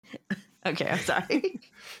Okay, I'm sorry.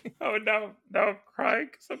 Oh, now I'm crying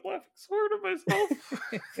because I'm laughing so hard at myself.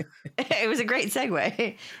 It was a great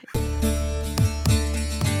segue.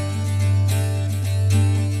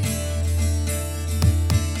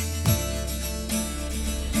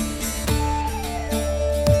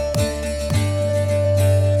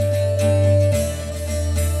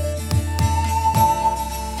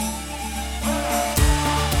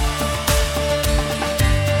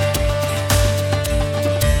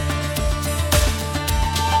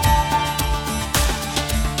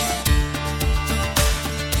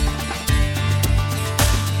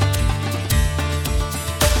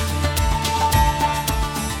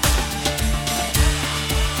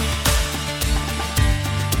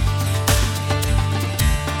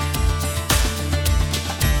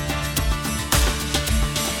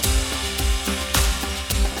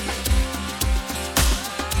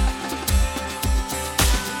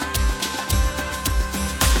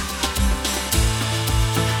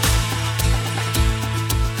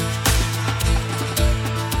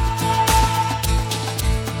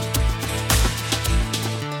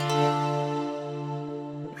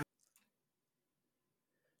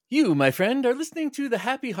 You, my friend, are listening to The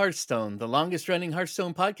Happy Hearthstone, the longest running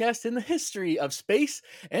Hearthstone podcast in the history of space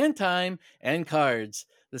and time and cards.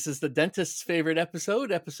 This is the dentist's favorite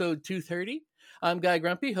episode, episode 230. I'm Guy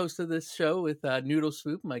Grumpy, host of this show with Noodle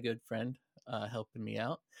Swoop, my good friend, helping me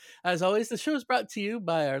out. As always, the show is brought to you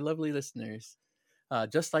by our lovely listeners,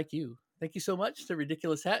 just like you. Thank you so much to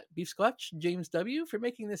Ridiculous Hat, Beef Squatch, James W. for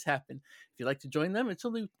making this happen. If you'd like to join them, it's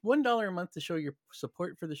only $1 a month to show your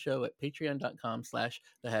support for the show at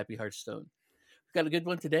patreon.com/thehappyhearthstone. We've got a good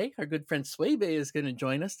one today. Our good friend Swaybe is going to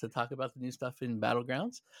join us to talk about the new stuff in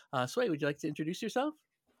Battlegrounds. Sway, would you like to introduce yourself?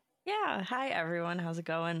 Yeah, hi everyone. How's it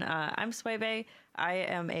going? I'm Swaybe. I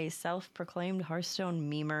am a self-proclaimed Hearthstone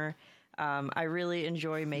memer. I really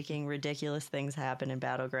enjoy making ridiculous things happen in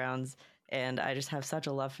Battlegrounds, and I just have such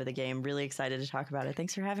a love for the game. Really excited to talk about it.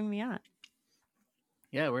 Thanks for having me on.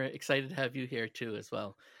 Yeah, we're excited to have you here too as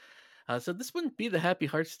well. So this wouldn't be the Happy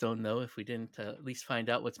Hearthstone, though, if we didn't at least find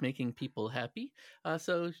out what's making people happy.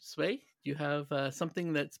 So, Sway, do you have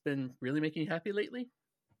something that's been really making you happy lately?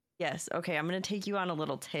 Yes. Okay, I'm going to take you on a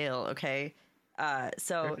little tale, okay?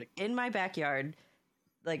 So Perfect. in my backyard,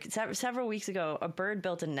 like several weeks ago, a bird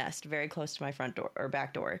built a nest very close to my front door or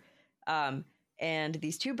back door. And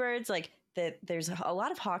these two birds, like there's a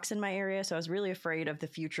lot of hawks in my area, so I was really afraid of the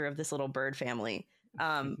future of this little bird family.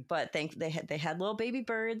 But they had little baby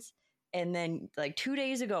birds. And then like 2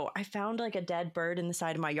 days ago, I found like a dead bird in the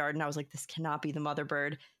side of my yard, and I was like, this cannot be the mother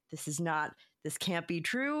bird. This can't be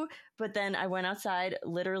true. But then I went outside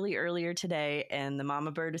literally earlier today, and the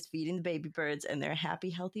mama bird is feeding the baby birds, and they're a happy,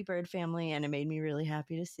 healthy bird family, and it made me really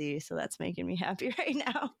happy to see. So that's making me happy right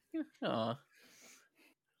now. Aw,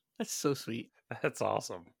 that's so sweet. That's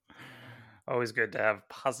awesome. Always good to have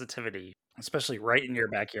positivity, especially right in your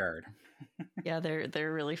backyard. Yeah,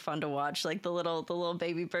 they're really fun to watch. Like the little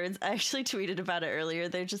baby birds. I actually tweeted about it earlier.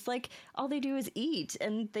 They're just like all they do is eat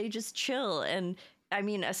and they just chill. And I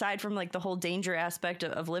mean, aside from like the whole danger aspect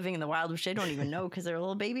of living in the wild, which they don't even know because they're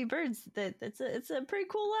little baby birds, it's a pretty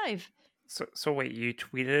cool life. So wait, you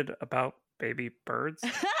tweeted about baby birds?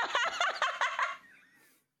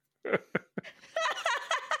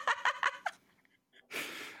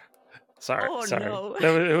 Sorry. No.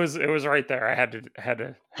 It was right there. I had to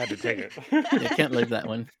take it. You can't leave that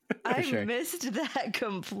one. I sure. missed that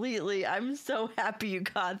completely. I'm so happy you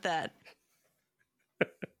caught that.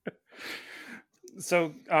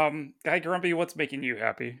 So, Guy Grumpy, what's making you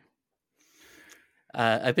happy?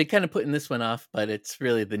 I've been kind of putting this one off, but it's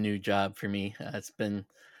really the new job for me. It's been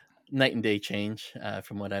night and day change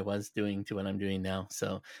from what I was doing to what I'm doing now.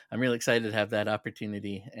 So I'm really excited to have that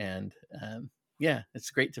opportunity. And yeah, it's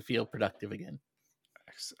great to feel productive again.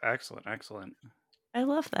 Excellent. I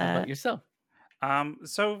love that. How about yourself?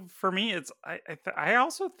 So for me, it's I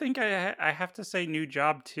also think I have to say new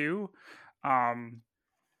job too. I'm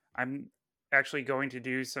actually going to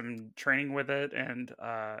do some training with it, and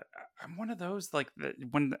I'm one of those like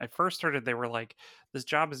when I first started, they were like, "This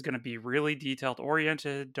job is going to be really detailed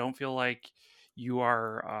oriented. Don't feel like you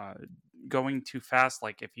are going too fast.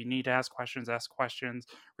 Like if you need to ask questions, ask questions.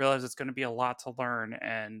 Realize it's going to be a lot to learn."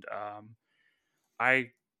 And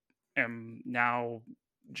I am now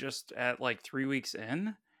just at like 3 weeks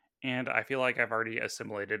in, and I feel like I've already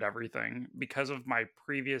assimilated everything because of my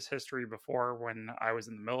previous history before when I was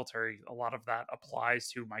in the military. A lot of that applies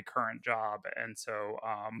to my current job, and so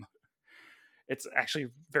it's actually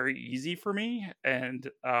very easy for me. And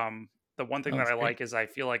the one thing that I like is I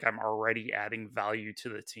feel like I'm already adding value to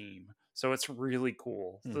the team, so it's really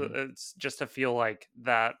cool. Mm-hmm. It's just to feel like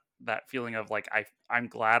that that feeling of like I'm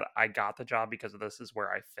glad I got the job because this is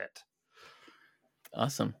where I fit.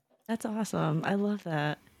 Awesome. That's awesome. I love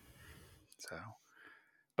that. So,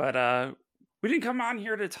 but we didn't come on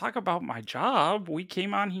here to talk about my job. We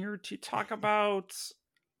came on here to talk about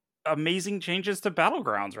amazing changes to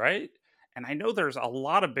Battlegrounds, right? And I know there's a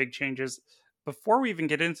lot of big changes. Before we even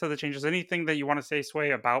get into the changes, anything that you want to say,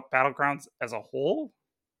 Sway, about Battlegrounds as a whole?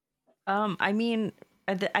 I mean,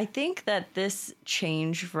 I think that this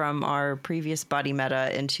change from our previous buddy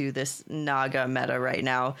meta into this Naga meta right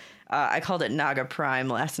now, I called it Naga Prime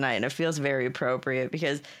last night, and it feels very appropriate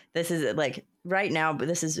because this is like right now, but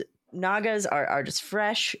this is Nagas are just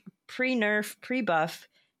fresh, pre-nerf, pre-buff.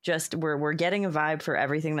 Just we're getting a vibe for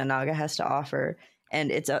everything that Naga has to offer,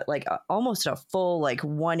 and it's almost a full like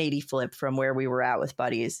 180 flip from where we were at with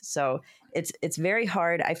buddies. So it's very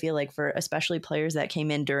hard, I feel like, for especially players that came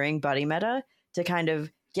in during buddy meta to kind of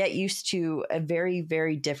get used to a very,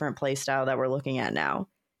 very different play style that we're looking at now.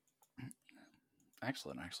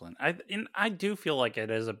 Excellent. I do feel like it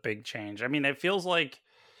is a big change. I mean, it feels like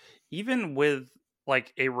even with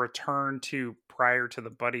like a return to prior to the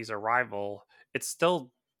buddy's arrival, it's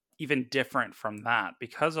still even different from that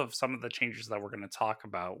because of some of the changes that we're going to talk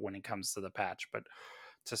about when it comes to the patch. But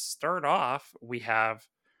to start off, we have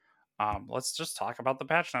let's just talk about the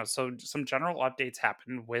patch notes. So some general updates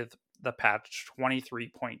happened with the patch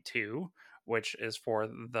 23.2, which is for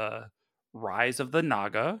the Rise of the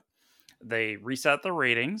Naga. They reset the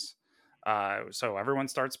ratings. So everyone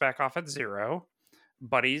starts back off at 0.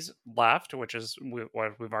 Buddies left, which is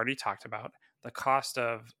what we've already talked about. The cost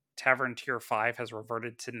of Tavern Tier 5 has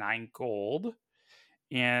reverted to 9 gold.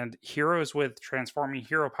 And heroes with transforming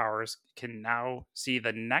hero powers can now see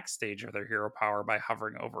the next stage of their hero power by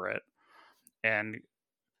hovering over it. And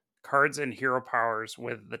cards and hero powers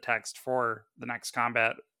with the text for the next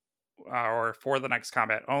combat or for the next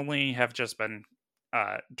combat only have just been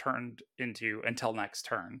turned into until next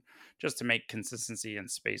turn, just to make consistency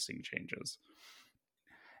and spacing changes.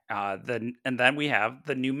 Then we have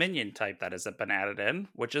the new minion type that has been added in,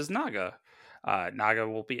 which is Naga. Naga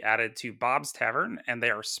will be added to Bob's Tavern, and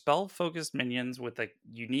they are spell-focused minions with a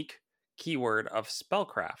unique keyword of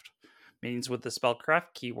Spellcraft. Minions with the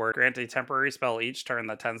Spellcraft keyword grant a temporary spell each turn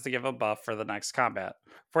that tends to give a buff for the next combat.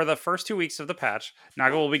 For the first 2 weeks of the patch,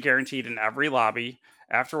 Naga will be guaranteed in every lobby.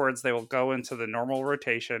 Afterwards, they will go into the normal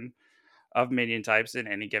rotation of minion types in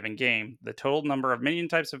any given game. The total number of minion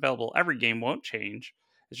types available every game won't change.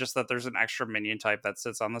 It's just that there's an extra minion type that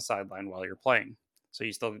sits on the sideline while you're playing. So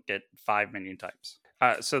you still get 5 minion types.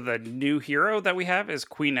 So the new hero that we have is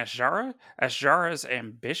Queen Ashjara. Ashjara's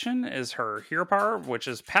ambition is her hero power, which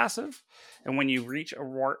is passive. And when you reach a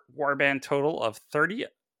warband total of 30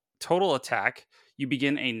 total attack, you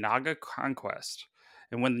begin a Naga conquest.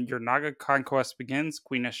 And when your Naga conquest begins,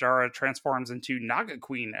 Queen Ashjara transforms into Naga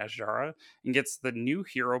Queen Ashjara and gets the new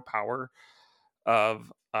hero power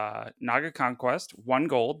of Naga Conquest, 1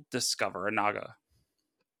 gold, discover a Naga.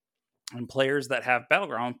 And players that have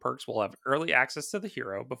Battleground perks will have early access to the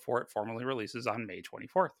hero before it formally releases on May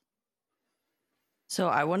 24th. So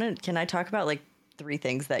can I talk about like 3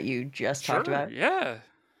 things that you just talked about? Yeah.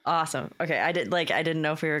 Awesome. Okay, I didn't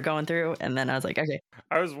know if we were going through, and then I was like, okay.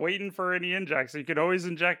 I was waiting for any injects. So you could always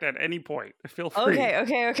inject at any point. Feel free.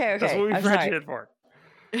 Okay. That's what we brought you in for.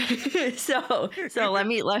 so let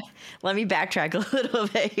me backtrack a little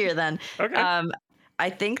bit here then. Okay. I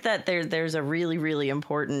think that there's a really, really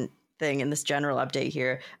important thing in this general update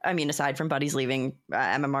here. I mean, aside from buddies leaving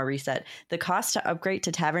MMR reset, the cost to upgrade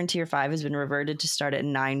to Tavern Tier 5 has been reverted to start at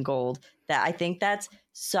 9 gold. That I think that's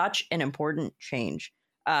such an important change.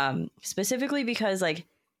 Specifically because like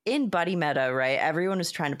in buddy meta, right, everyone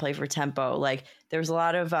was trying to play for tempo. Like there was a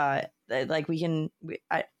lot of I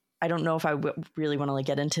don't know if I really want to like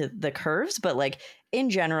get into the curves, but like in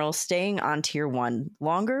general, staying on tier 1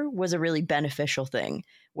 longer was a really beneficial thing,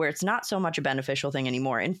 where it's not so much a beneficial thing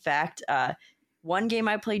anymore. In fact, one game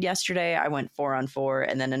I played yesterday, I went 4-on-4,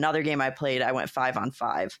 and then another game I played, I went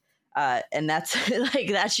 5-on-5. And that's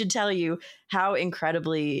like, that should tell you how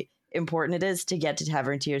incredibly important it is to get to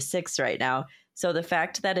Tavern Tier 6 right now. So the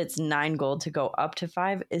fact that it's 9 gold to go up to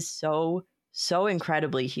 5 is so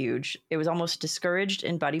incredibly huge. It was almost discouraged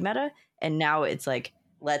in buddy meta, and now it's like,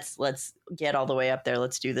 let's get all the way up there.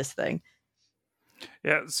 Let's do this thing.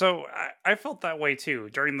 Yeah, so I felt that way too.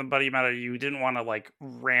 During the buddy meta, you didn't want to like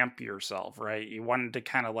ramp yourself, right? You wanted to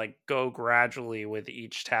kind of like go gradually with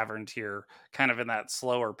each tavern tier, kind of in that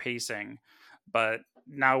slower pacing. But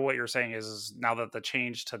now what you're saying is now that the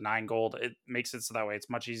change to 9 gold, it makes it so that way it's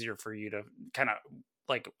much easier for you to kind of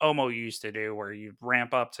like Omo used to do, where you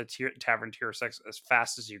ramp up to Tavern Tier 6 as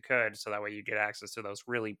fast as you could, so that way you get access to those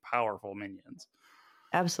really powerful minions.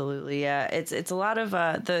 Absolutely, yeah. It's a lot of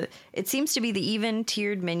it seems to be the even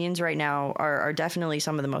tiered minions right now are definitely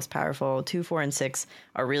some of the most powerful. 2, 4, and 6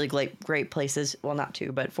 are really great places. Well, not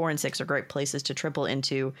 2, but 4 and 6 are great places to triple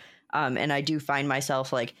into. And I do find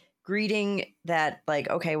myself like greeting that, like,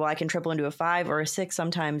 okay, well, I can triple into a 5 or a 6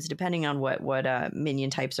 sometimes, depending on what minion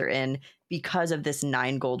types are in, because of this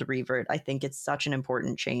 9 gold revert. I think it's such an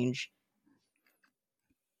important change.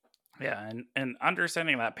 Yeah, and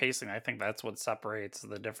understanding that pacing, I think that's what separates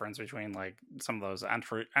the difference between like some of those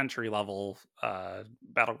entry level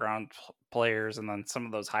battleground players and then some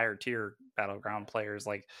of those higher tier battleground players.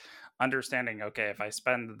 Like understanding, okay, if I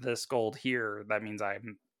spend this gold here, that means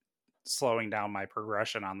I'm slowing down my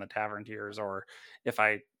progression on the tavern tiers, or if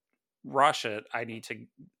I rush it, I need to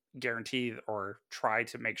guarantee or try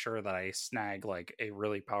to make sure that I snag like a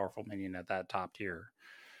really powerful minion at that top tier.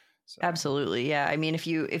 So. Absolutely, yeah. I mean,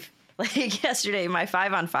 if like yesterday, my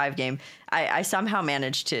 5-on-5 game, I somehow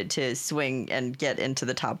managed to swing and get into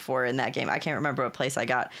the top 4 in that game. I can't remember what place I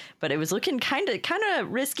got, but it was looking kind of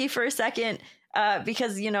risky for a second,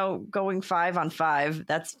 because going 5-on-5,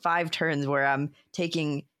 that's 5 turns where I'm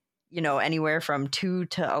taking anywhere from 2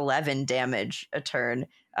 to 11 damage a turn,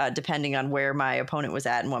 depending on where my opponent was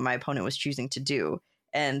at and what my opponent was choosing to do,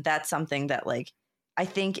 and that's something that like. I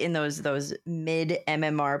think in those mid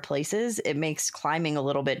MMR places, it makes climbing a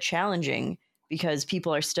little bit challenging because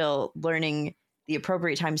people are still learning the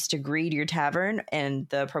appropriate times to greed your tavern and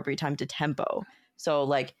the appropriate time to tempo. So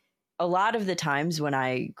like a lot of the times when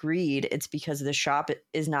I greed, it's because the shop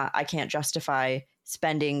is not, I can't justify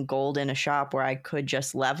spending gold in a shop where I could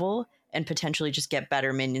just level and potentially just get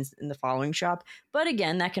better minions in the following shop. But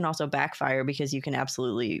again, that can also backfire because you can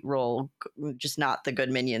absolutely roll just not the good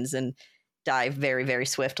minions and die very, very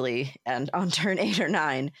swiftly and on turn 8 or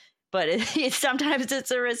 9. But sometimes it's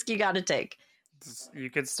a risk you got to take. You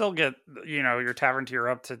could still get, your tavern tier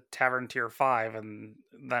up to tavern tier 5 and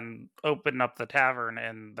then open up the tavern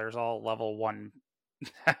and there's all level 1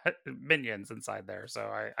 minions inside there. So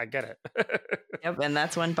I get it. Yep, and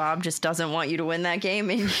that's when Bob just doesn't want you to win that game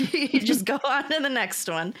and you just go on to the next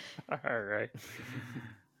one. All right.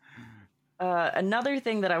 Another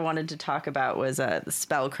thing that I wanted to talk about was the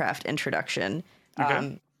spellcraft introduction,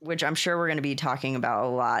 which I'm sure we're going to be talking about a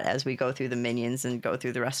lot as we go through the minions and go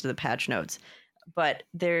through the rest of the patch notes. But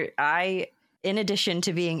in addition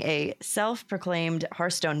to being a self-proclaimed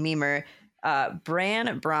Hearthstone memer,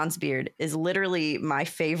 Bran Bronzebeard is literally my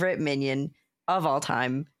favorite minion of all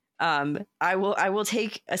time. I will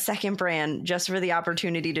take a second Bran just for the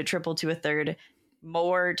opportunity to triple to a third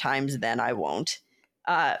more times than I won't.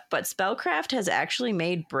 But Spellcraft has actually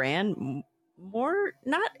made Bran more,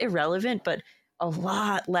 not irrelevant, but a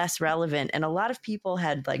lot less relevant. And a lot of people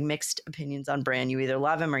had like mixed opinions on Bran. You either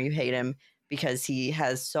love him or you hate him because he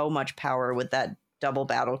has so much power with that double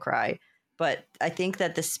battle cry. But I think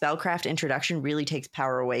that the Spellcraft introduction really takes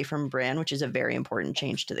power away from Bran, which is a very important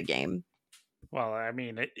change to the game. Well, I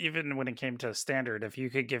mean, even when it came to standard, if you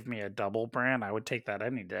could give me a double Bran, I would take that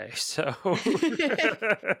any day. So,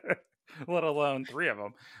 let alone 3 of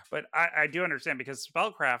them. But I do understand because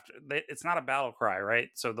Spellcraft, it's not a battle cry, right?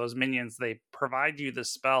 So those minions, they provide you the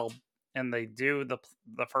spell and they do the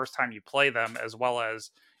first time you play them as well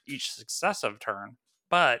as each successive turn.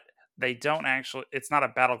 But they don't actually, it's not a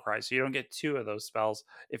battle cry. So you don't get 2 of those spells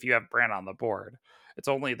if you have Bran on the board. It's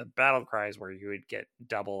only the battle cries where you would get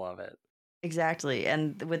double of it. Exactly.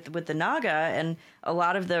 And with the Naga and a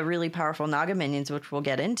lot of the really powerful Naga minions, which we'll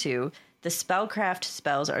get into, the spellcraft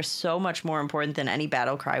spells are so much more important than any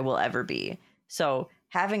battle cry will ever be. So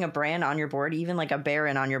having a Bran on your board, even like a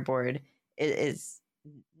Baron on your board, is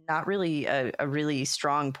not really a really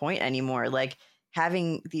strong point anymore. Like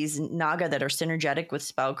having these Naga that are synergetic with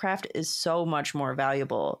spellcraft is so much more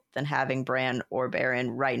valuable than having Bran or Baron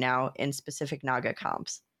right now in specific Naga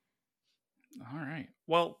comps. All right.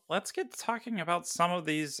 Well, let's get talking about some of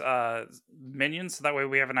these minions so that way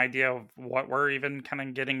we have an idea of what we're even kind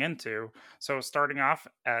of getting into. So starting off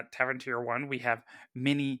at Tavern Tier 1, we have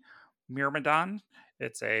Mini Myrmidon.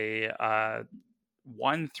 It's a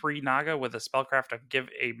 1/3 Naga with a spellcraft of give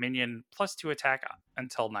a minion +2 attack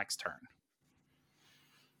until next turn.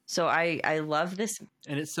 So I love this.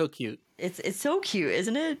 And it's so cute. It's so cute,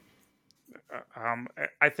 isn't it?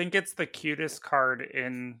 I think it's the cutest card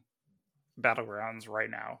in Battlegrounds right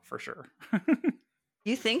now for sure.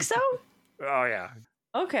 You think so? Oh yeah.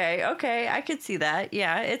 Okay, I could see that.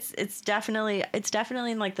 Yeah, it's definitely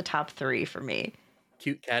in like the top 3 for me.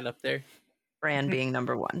 Cute cat up there. Bran being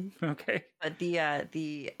number one. Okay. But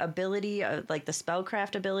the ability of like the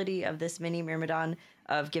spellcraft ability of this mini Myrmidon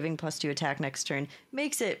of giving +2 attack next turn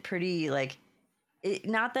makes it pretty like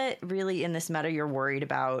not that really in this meta you're worried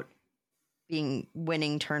about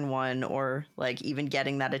winning turn one or like even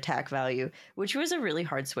getting that attack value, which was a really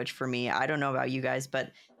hard switch for me. I don't know about you guys,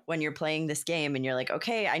 but when you're playing this game and you're like,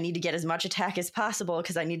 okay, I need to get as much attack as possible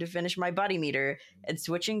because I need to finish my buddy meter, and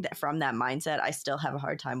switching from that mindset, I still have a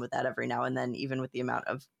hard time with that every now and then, even with the amount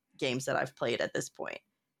of games that I've played at this point.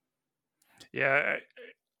 Yeah,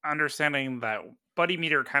 understanding that buddy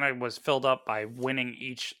meter kind of was filled up by winning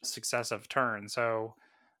each successive turn. So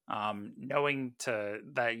knowing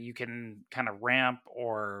that you can kind of ramp,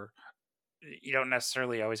 or you don't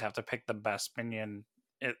necessarily always have to pick the best minion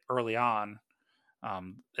early on.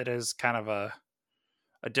 It is kind of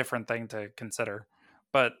a different thing to consider,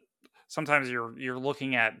 but sometimes you're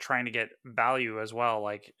looking at trying to get value as well.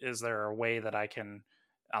 Like, is there a way that I can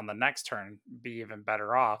on the next turn be even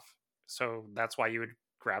better off? So that's why you would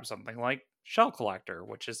grab something like Shell Collector,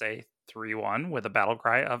 which is a 3/1 with a battle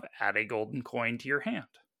cry of add a golden coin to your hand.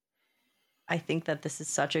 I think that this is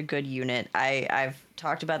such a good unit. I've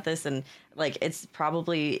talked about this, and like it's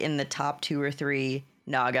probably in the top 2 or 3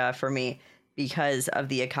 Naga for me because of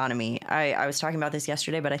the economy. I was talking about this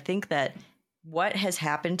yesterday, but I think that what has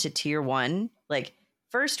happened to tier 1, like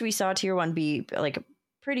first we saw tier 1 be like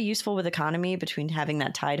pretty useful with economy between having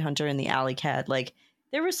that Tide Hunter and the Alley Cat. Like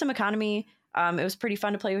there was some economy. It was pretty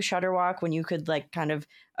fun to play with Shutterwalk when you could like kind of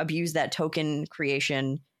abuse that token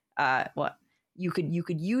creation. You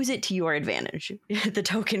could use it to your advantage, the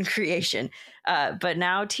token creation. But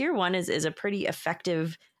now tier 1 is a pretty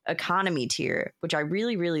effective economy tier, which I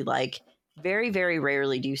really, really like. Very, very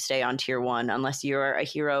rarely do you stay on tier 1 unless you're a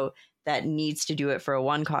hero that needs to do it for a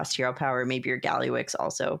 1-cost hero power, maybe your Gallywix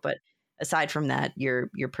also. But aside from that, you're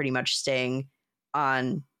pretty much staying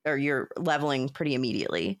on, or you're leveling pretty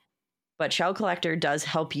immediately. But Shell Collector does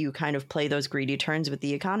help you kind of play those greedy turns with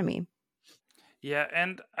the economy. Yeah,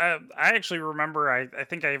 and I actually remember, I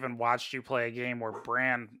think I even watched you play a game where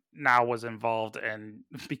Bran now was involved, and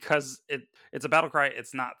because it's a battle cry,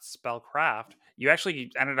 it's not spellcraft. You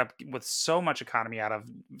actually ended up with so much economy out of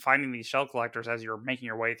finding these shell collectors as you're making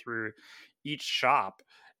your way through each shop,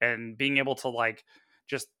 and being able to like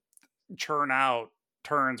just churn out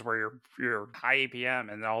turns where you're high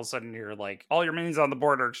APM, and all of a sudden you're like all your minions on the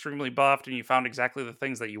board are extremely buffed, and you found exactly the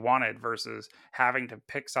things that you wanted versus having to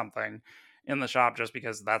pick something in the shop just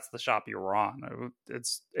because that's the shop you were on.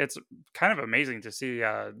 It's kind of amazing to see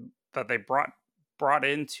that they brought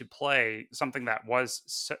into play something that was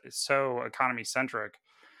so economy centric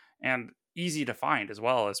and easy to find as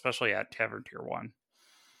well, especially at Tavern Tier 1.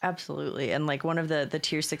 Absolutely. And like one of the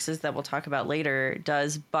tier 6s that we'll talk about later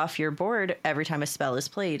does buff your board every time a spell is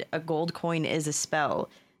played. A gold coin is a spell.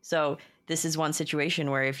 So this is one situation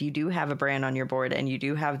where if you do have a Bran on your board and you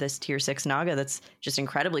do have this tier 6 Naga that's just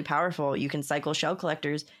incredibly powerful, you can cycle Shell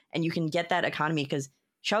Collectors and you can get that economy because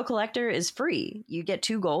Shell Collector is free. You get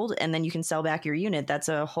 2 gold and then you can sell back your unit. That's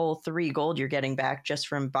a whole 3 gold you're getting back just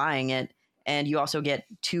from buying it. And you also get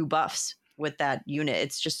 2 buffs with that unit.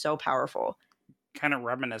 It's just so powerful. Kind of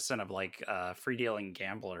reminiscent of like free dealing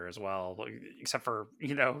gambler as well, except for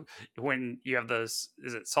when you have this,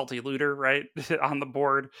 is it Salty Looter, right? On the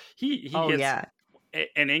board, he gets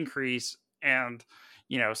an increase, and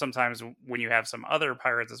sometimes when you have some other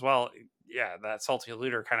pirates as well, yeah, that Salty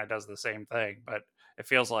Looter kind of does the same thing, but it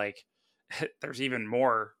feels like there's even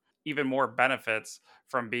more benefits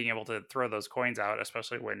from being able to throw those coins out,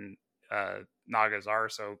 especially when Nagas are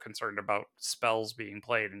so concerned about spells being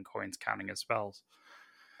played and coins counting as spells.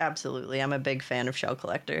 Absolutely. I'm a big fan of Shell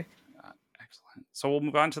Collector. Excellent. So we'll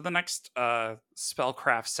move on to the next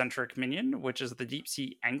spellcraft-centric minion, which is the Deep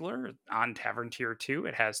Sea Angler on Tavern Tier 2.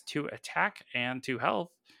 It has 2 attack and 2 health,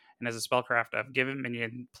 and has a spellcraft of give a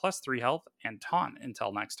minion +3 health and taunt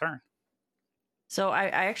until next turn. So I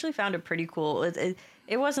actually found a pretty cool.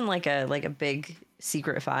 It wasn't like a big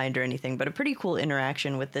secret find or anything, but a pretty cool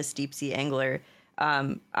interaction with this Deep Sea Angler.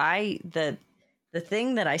 The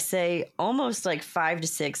thing that I say almost like 5 to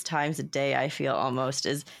 6 times a day, I feel almost,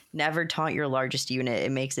 is never taunt your largest unit.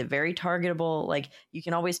 It makes it very targetable. Like you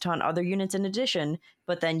can always taunt other units in addition,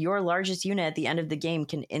 but then your largest unit at the end of the game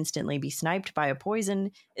can instantly be sniped by a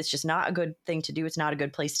poison. It's just not a good thing to do. It's not a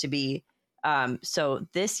good place to be. So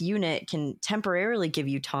this unit can temporarily give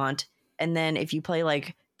you taunt, and then if you play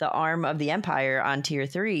like the Arm of the Empire on tier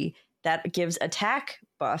 3, that gives attack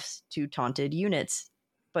buffs to taunted units,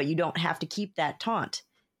 but you don't have to keep that taunt,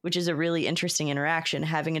 which is a really interesting interaction.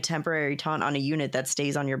 Having a temporary taunt on a unit that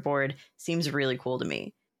stays on your board seems really cool to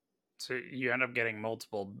me. So you end up getting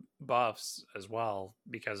multiple buffs as well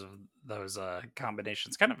because of those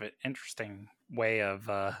combinations. Kind of an interesting way of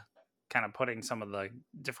kind of putting some of the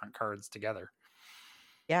different cards together.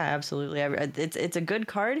 Yeah, absolutely. It's a good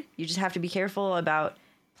card. You just have to be careful about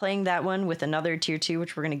playing that one with another tier 2,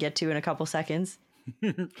 which we're going to get to in a couple seconds.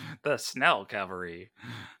 The Snell Cavalry,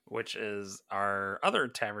 which is our other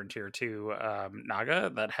Tavern tier 2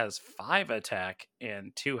 Naga that has 5 attack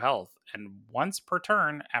and 2 health. And once per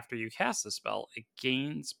turn after you cast the spell, it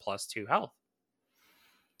gains +2 health.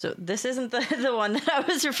 So this isn't the one that I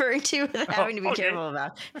was referring to with having to be careful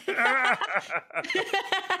about.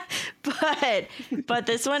 but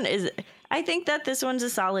this one is, I think that this one's a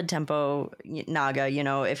solid tempo Naga. You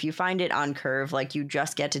know, if you find it on curve, like you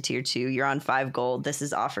just get to tier 2, you're on 5 gold, this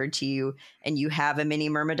is offered to you, and you have a mini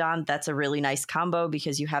Myrmidon, that's a really nice combo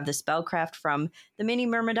because you have the spellcraft from the mini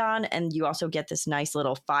Myrmidon, and you also get this nice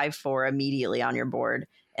little 5/4 immediately on your board,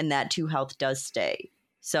 and that 2 health does stay.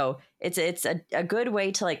 So it's a good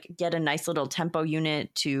way to like get a nice little tempo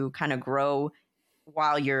unit to kind of grow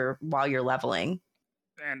while you're leveling.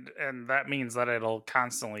 And that means that it'll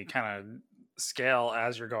constantly kind of scale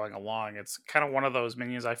as you're going along. It's kind of one of those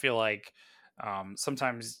minions I feel like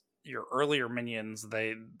sometimes your earlier minions,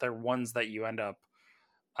 they're ones that you end up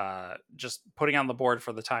just putting on the board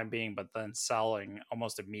for the time being, but then selling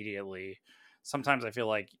almost immediately. Sometimes I feel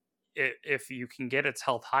like if you can get its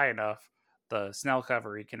health high enough, the Snell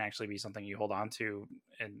Cavalry can actually be something you hold on to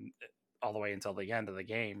and all the way until the end of the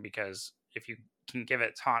game, because if you can give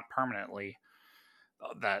it taunt permanently,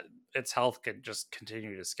 that its health could just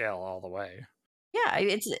continue to scale all the way. Yeah,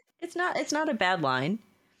 it's not a bad line.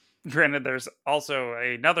 Granted, there's also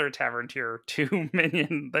another Tavern tier 2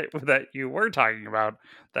 minion that you were talking about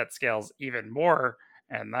that scales even more,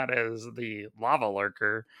 and that is the Lava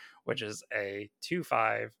Lurker, which is a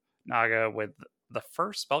 2/5 Naga with the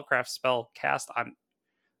first spellcraft spell cast on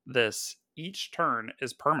this each turn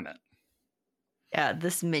is permanent. Yeah,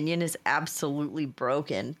 this minion is absolutely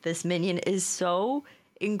broken. This minion is so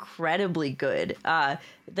incredibly good.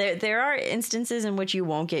 There are instances in which you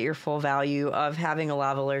won't get your full value of having a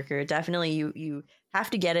Lava Lurker. Definitely, you have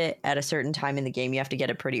to get it at a certain time in the game. You have to get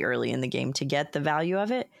it pretty early in the game to get the value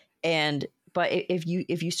of it. But if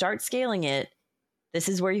you start scaling it, this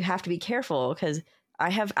is where you have to be careful, because I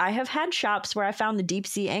have had shops where I found the Deep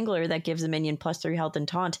Sea Angler that gives a minion +3 health and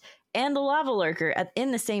taunt, and the Lava Lurker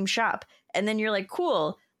in the same shop. And then you're like,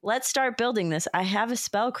 cool, let's start building this. I have a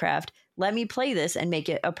spellcraft. Let me play this and make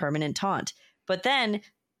it a permanent taunt. But then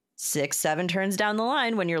 6-7 turns down the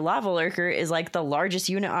line, when your Lava Lurker is like the largest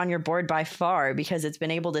unit on your board by far because it's been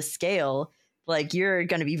able to scale, like you're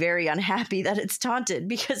going to be very unhappy that it's taunted,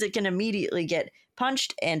 because it can immediately get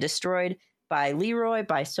punched and destroyed by Leroy,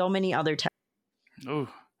 by so many other Oh,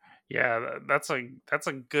 yeah, that's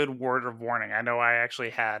a good word of warning. I know I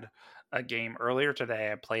actually had a game earlier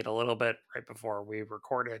today. I played a little bit right before we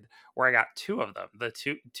recorded, where I got 2 of them, the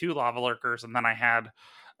two Lava Lurkers, and then I had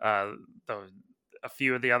uh, the a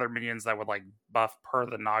few of the other minions that would like buff per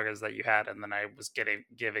the Nagas that you had, and then I was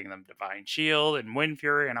giving them Divine Shield and Wind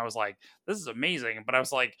Fury, and I was like, this is amazing. But I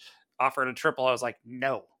was like, offered a triple, I was like,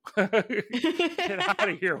 no. Get out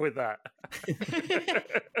of here with that.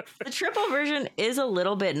 The triple version is a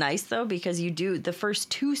little bit nice though, because you do the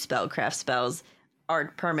first 2 spellcraft spells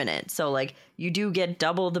are permanent. So like you do get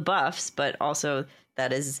double the buffs, but also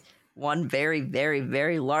that is one very, very,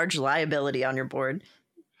 very large liability on your board.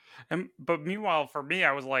 But meanwhile, for me,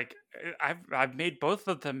 I was like, I've made both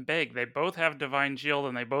of them big. They both have Divine Shield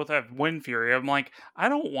and they both have Wind Fury. I'm like, I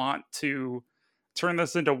don't want to turn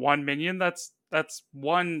this into one minion. That's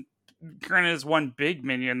one. Granted, is one big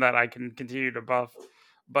minion that I can continue to buff,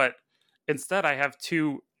 but instead I have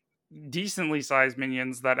 2 decently sized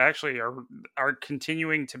minions that actually are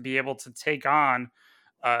continuing to be able to take on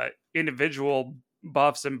individual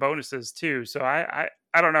buffs and bonuses too. So I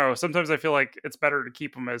don't know. Sometimes I feel like it's better to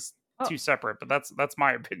keep them as 2 separate, but that's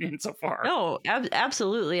my opinion so far. No,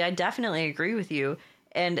 absolutely. I definitely agree with you.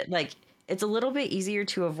 And like, it's a little bit easier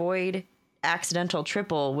to avoid accidental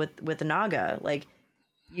triple with Naga. Like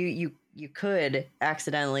you could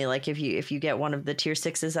accidentally, like if you get one of the tier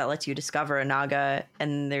 6s that lets you discover a Naga,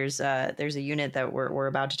 and there's a unit that we're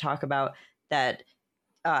about to talk about that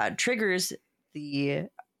triggers the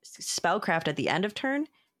spellcraft at the end of turn.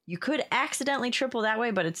 You could accidentally triple that way,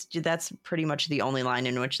 but that's pretty much the only line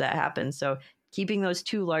in which that happens. So keeping those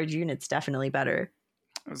 2 large units definitely better.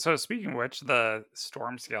 So speaking of which, the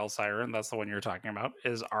Storm Scale Siren, that's the one you're talking about,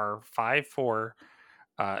 is our 5/4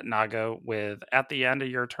 Naga with, at the end of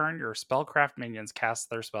your turn, your spellcraft minions cast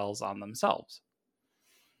their spells on themselves.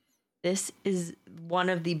 This is one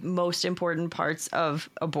of the most important parts of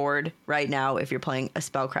a board right now if you're playing a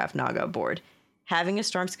Spellcraft Naga board. Having a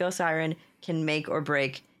Stormscale Siren can make or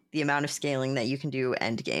break the amount of scaling that you can do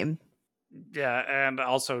end game. Yeah, and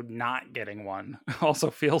also not getting one also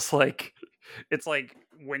feels like it's like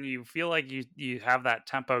when you feel like you have that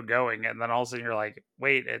tempo going, and then all of a sudden you're like,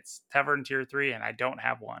 wait, it's Tavern Tier 3 and I don't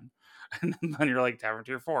have one. And then you're like, Tavern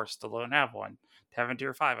Tier 4, still don't have one. Tavern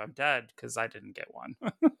Tier 5, I'm dead because I didn't get one.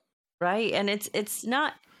 Right? And it's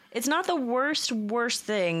not the worst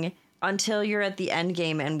thing until you're at the end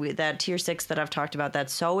game and that tier 6 that I've talked about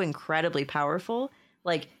that's so incredibly powerful.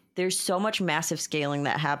 Like there's so much massive scaling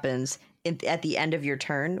that happens at the end of your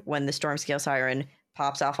turn when the Stormscale Siren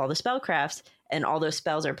pops off all the spellcrafts and all those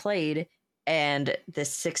spells are played, and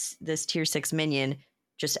this tier 6 minion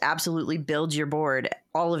just absolutely builds your board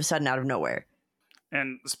all of a sudden out of nowhere.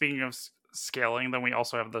 And speaking of scaling, then we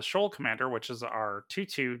also have the Shoal Commander, which is our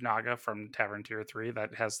 2/2 Naga from Tavern Tier 3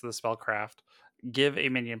 that has the spellcraft. Give a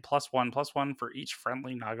minion +1/+1 for each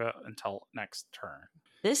friendly Naga until next turn.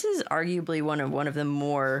 This is arguably one of the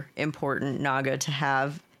more important Naga to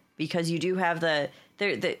have, because you do have the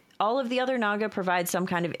all of the other Naga provide some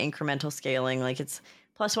kind of incremental scaling. Like it's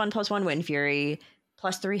 +1/+1 Wind Fury,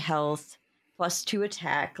 +3 health, +2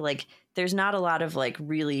 attack. Like there's not a lot of like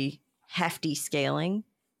really hefty scaling.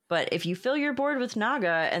 But if you fill your board with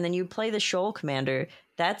Naga and then you play the Shoal Commander,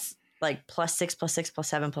 that's like +6/+6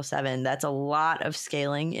 +7/+7. That's a lot of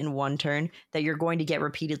scaling in one turn that you're going to get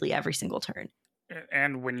repeatedly every single turn.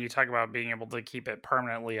 And when you talk about being able to keep it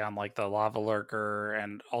permanently on like the Lava Lurker,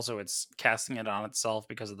 and also it's casting it on itself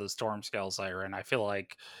because of the Stormscale Siren, I feel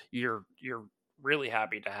like you're really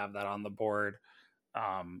happy to have that on the board,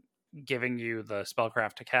 giving you the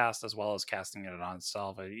spellcraft to cast as well as casting it on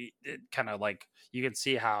itself. It kind of like you can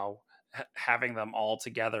see how having them all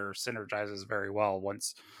together synergizes very well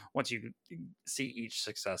once you see each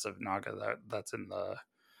successive Naga that's in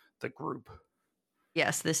the group.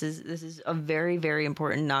 Yes, this is a very, very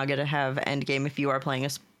important Naga to have endgame if you are playing a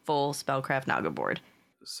full Spellcraft Naga board.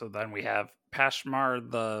 So then we have Pashmar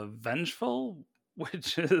the Vengeful,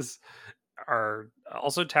 which is our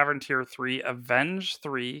also Tavern Tier 3. Avenge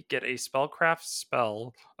 3, get a spellcraft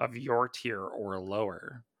spell of your tier or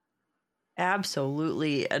lower.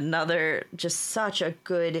 Absolutely. Another just such a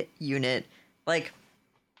good unit. Like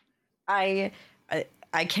I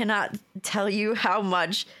cannot tell you how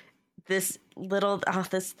much this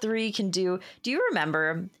this 3 can do. Do you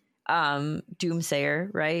remember Doomsayer,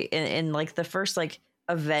 right? In like the first like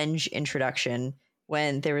Avenge introduction,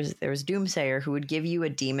 when there was Doomsayer who would give you a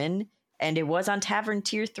demon, and it was on Tavern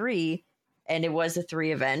Tier 3, and it was a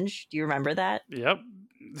 3 Avenge. Do you remember that? Yep.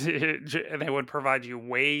 And it would provide you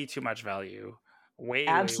way too much value.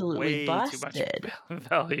 Absolutely Way too much busted.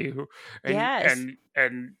 value. And Yes.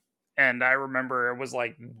 and I remember it was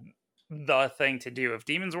like the thing to do. If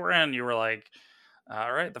demons were in, you were like,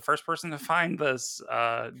 all right, the first person to find this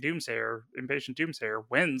Doomsayer, Impatient Doomsayer,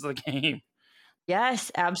 wins the game.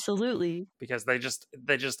 Yes, absolutely. Because they just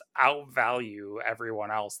outvalue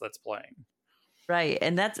everyone else that's playing. Right.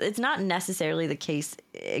 And it's not necessarily the case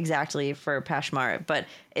exactly for Pashmar, but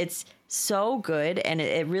it's so good, and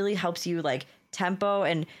it really helps you like tempo.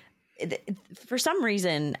 And for some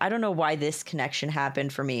reason, I don't know why this connection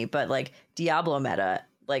happened for me, but like Diablo meta,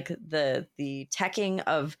 like the teching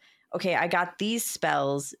of, okay, I got these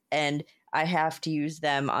spells and I have to use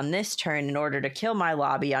them on this turn in order to kill my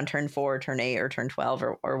lobby on turn 4, turn 8, or turn 12,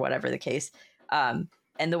 or whatever the case.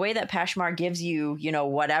 And the way that Pashmar gives you,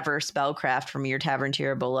 whatever spellcraft from your Tavern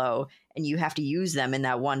Tier below, and you have to use them in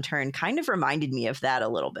that one turn, kind of reminded me of that a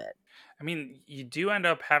little bit. I mean, you do end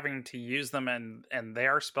up having to use them, and they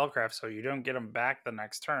are spellcraft, so you don't get them back the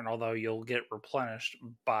next turn, although you'll get replenished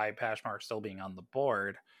by Pashmar still being on the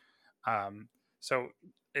board. So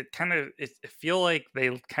it kind of it feel like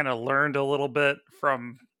they kind of learned a little bit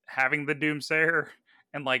from having the Doomsayer,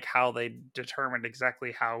 and like how they determined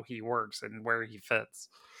exactly how he works and where he fits.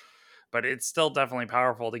 But it's still definitely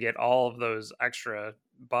powerful to get all of those extra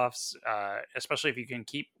buffs, especially if you can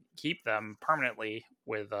keep them permanently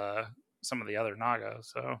with some of the other Naga.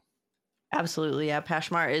 So Absolutely, yeah.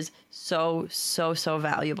 Pashmar is so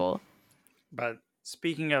valuable. But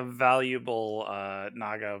speaking of valuable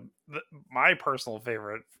Naga, my personal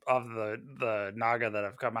favorite of the Naga that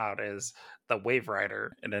have come out is the Wave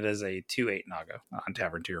Rider, and it is a 2/8 Naga on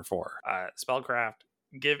Tavern Tier 4. Spellcraft,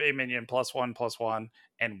 give a minion +1/+1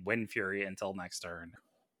 and Wind Fury until next turn.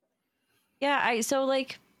 Yeah,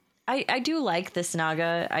 I do like this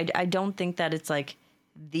Naga. I don't think that it's like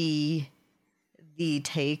the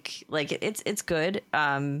take. Like it's good.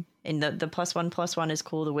 And the +1/+1 is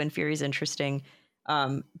cool. The Wind Fury is interesting.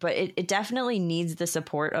 But it definitely needs the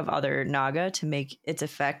support of other Naga to make its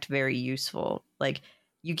effect very useful. Like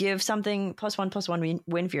you give something +1/+1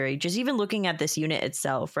 Wind Fury, just even looking at this unit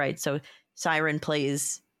itself, right? So Siren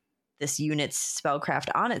plays this unit's spellcraft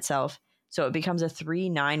on itself, so it becomes a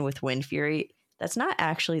 3/9 with Wind Fury. That's not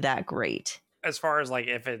actually that great. As far as like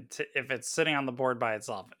if it's sitting on the board by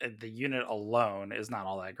itself, the unit alone is not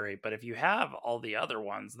all that great. But if you have all the other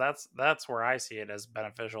ones, that's where I see it as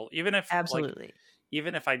beneficial. Absolutely.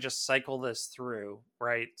 Even if I just cycle this through,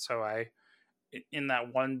 right? So in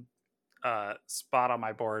that one spot on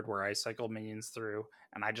my board where I cycle minions through,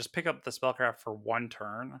 and I just pick up the spellcraft for one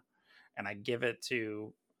turn, and I give it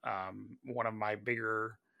to one of my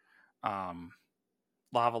bigger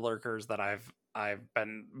lava lurkers that I've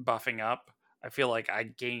been buffing up. I feel like I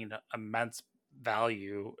gain immense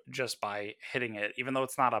value just by hitting it, even though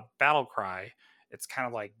it's not a battle cry. It's kind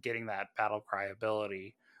of like getting that battle cry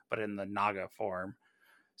ability, but in the Naga form.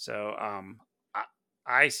 So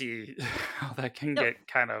I see how that can get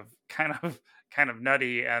kind of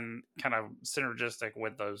nutty and kind of synergistic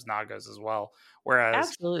with those Nagas as well. Whereas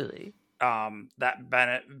absolutely,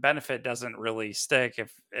 that benefit doesn't really stick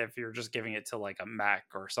if you're just giving it to like a mech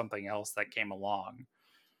or something else that came along.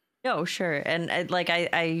 No, sure. And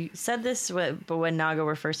I said this, but when Naga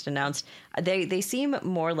were first announced, they seem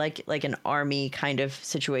more like an army kind of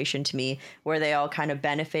situation to me, where they all kind of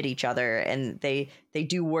benefit each other, and they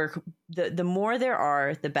do work. The more there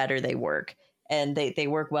are, the better they work, and they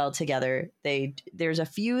work well together. There's a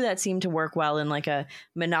few that seem to work well in like a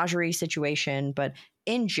menagerie situation, but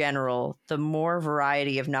in general, the more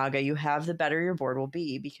variety of Naga you have, the better your board will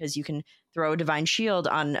be, because you can throw Divine Shield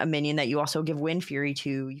on a minion that you also give Wind Fury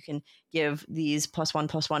to. You can give these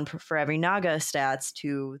 +1/+1 for every Naga stats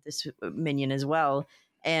to this minion as well.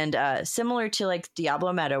 And similar to like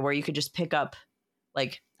Diablo meta, where you could just pick up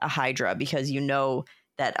like a Hydra because you know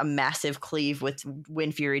that a massive cleave with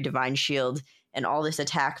Wind Fury, Divine Shield, and all this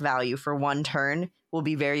attack value for one turn will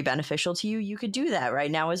be very beneficial to you. You could do that right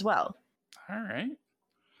now as well. All right.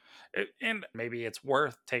 And maybe it's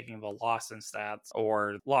worth taking the loss in stats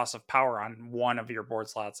or loss of power on one of your board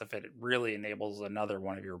slots if it really enables another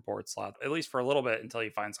one of your board slots, at least for a little bit until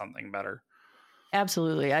you find something better.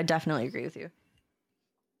 Absolutely. I definitely agree with you.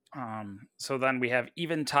 So then we have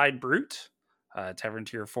Eventide Brute, Tavern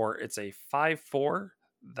Tier 4. It's a 5/4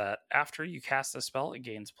 that after you cast a spell, it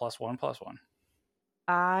gains +1/+1.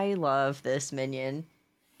 I love this minion.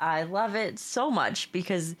 I love it so much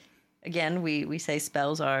because, again, we say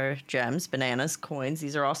spells are gems, bananas, coins.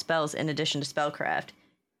 These are all spells in addition to spellcraft.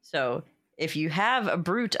 So if you have a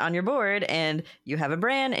brute on your board and you have a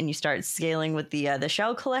brand and you start scaling with the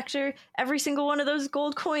shell collector, every single one of those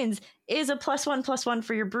gold coins is a +1/+1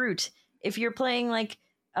 for your brute. If you're playing like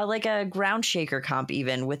a ground shaker comp,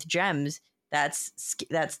 even with gems, that's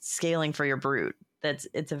scaling for your brute.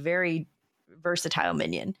 It's a very versatile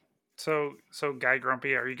minion. So Guy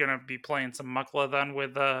Grumpy, are you gonna be playing some Mukla then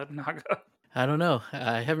with Naga? I don't know.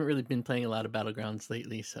 I haven't really been playing a lot of Battlegrounds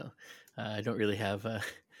lately, so I don't really have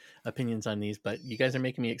opinions on these. But you guys are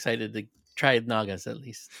making me excited to try Nagas at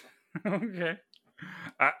least. Okay.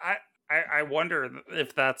 I wonder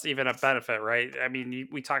if that's even a benefit, right? I mean,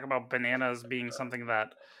 we talk about bananas being something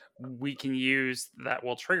that we can use that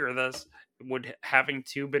will trigger this. Would having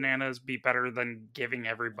 2 bananas be better than giving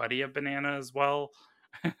everybody a banana as well?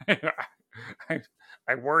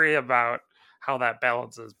 I worry about how that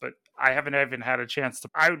balances, but I haven't even had a chance to.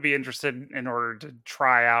 I would be interested in order to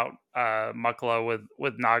try out Mukla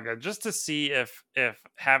with Naga just to see if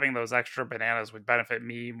having those extra bananas would benefit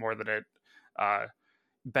me more than it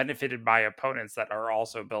benefited my opponents that are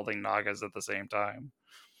also building Nagas at the same time.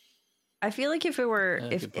 I feel like if it were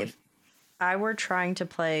if I were trying to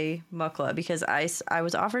play Mukla, because I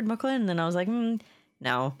was offered Mukla and then I was like,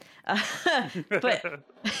 no. But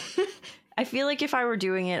I feel like if I were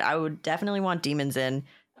doing it, I would definitely want demons in.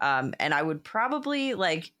 And I would probably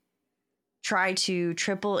like try to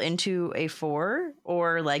triple into a 4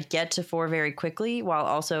 or like get to 4 very quickly while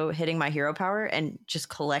also hitting my hero power and just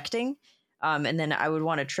collecting. And then I would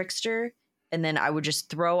want a trickster, and then I would just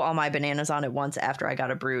throw all my bananas on it once after I got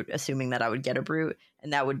a brute, assuming that I would get a brute,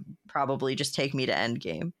 and that would probably just take me to end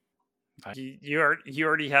game. You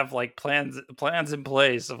already have like plans in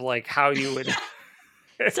place of like how you would.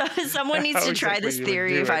 So someone needs to try this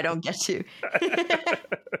theory if I don't get to.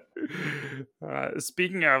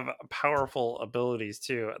 Speaking of powerful abilities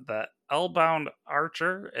too, the Elbound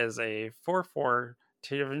Archer is a 4/4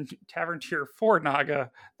 Tavern Tier 4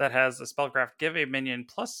 Naga that has a spellcraft give a minion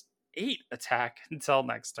 +8 attack until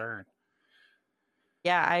next turn.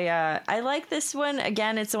 Yeah, I like this one.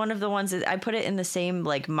 Again, it's one of the ones that I put it in the same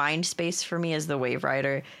like mind space for me as the Wave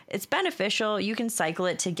Rider. It's beneficial. You can cycle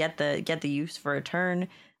it to get the use for a turn,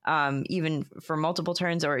 even for multiple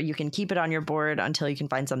turns, or you can keep it on your board until you can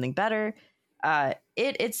find something better.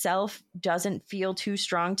 It itself doesn't feel too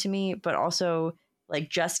strong to me, but also like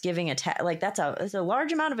just giving attack, like that's a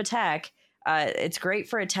large amount of attack. It's great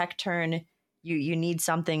for a tech turn. You need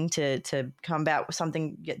something to combat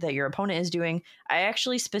something that your opponent is doing. I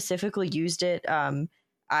actually specifically used it.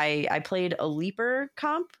 I played a leaper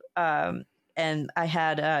comp, and I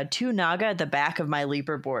had 2 Naga at the back of my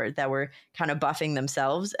leaper board that were kind of buffing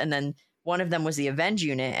themselves, and then one of them was the Avenge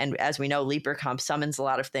unit. And as we know, leaper comp summons a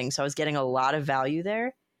lot of things, so I was getting a lot of value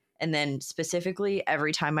there. And then specifically,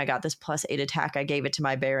 every time I got this +8 attack, I gave it to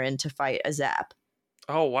my Baron to fight a Zap.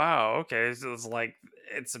 Oh wow, okay. So it's like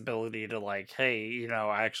its ability to like, hey,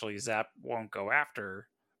 actually Zap won't go after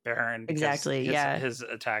Baron because Exactly. his Yeah. his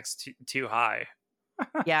attack's too high.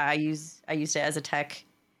 Yeah. I used it as a tech.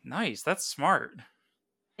 Nice, that's smart.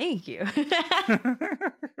 Thank you. I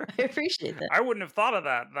appreciate that. I wouldn't have thought of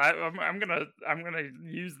that. I'm gonna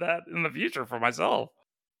use that in the future for myself.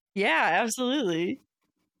 Yeah, absolutely.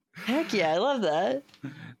 Heck yeah, I love that.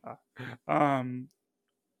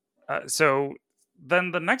 So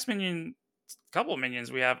then the next couple of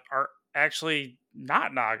minions we have are actually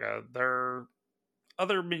not Naga. They're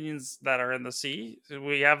other minions that are in the sea. So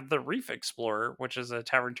we have the Reef Explorer, which is a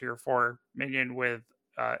Tavern Tier 4 minion with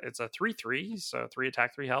it's a 3/3, so 3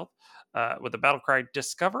 attack, 3 health, with the battle cry,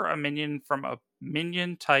 discover a minion from a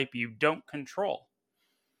minion type you don't control.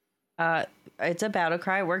 It's a battle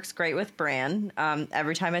cry. Works great with Bran.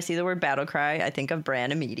 Every time I see the word battle cry, I think of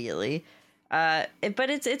Bran immediately. But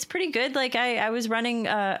it's pretty good. Like I was running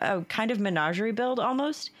a kind of menagerie build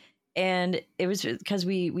almost, and it was because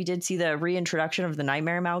we did see the reintroduction of the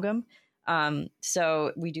Nightmare Amalgam.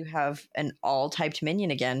 So we do have an all-typed minion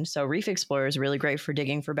again. So Reef Explorer is really great for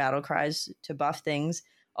digging for battle cries to buff things.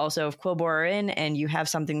 Also, if Quillbore are in and you have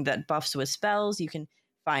something that buffs with spells, you can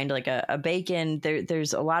find like a bacon.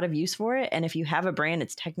 There's a lot of use for it. And if you have a brand,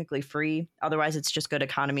 it's technically free. Otherwise, it's just good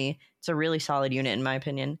economy. It's a really solid unit, in my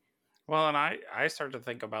opinion. Well, and I start to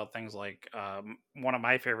think about things like one of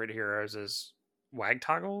my favorite heroes is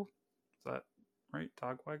Wagtoggle. Is that right?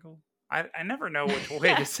 Togwaggle? I never know which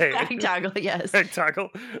way to say it. Wagtoggle, yes. Wagtoggle.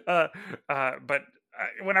 But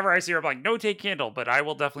whenever I see her, I'm like, no, take Candle, but I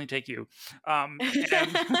will definitely take you.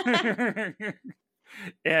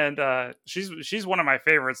 And she's one of my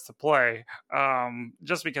favorites to play,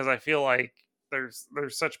 just because I feel like there's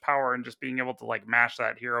such power in just being able to like mash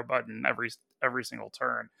that hero button every single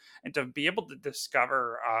turn, and to be able to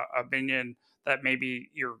discover a minion that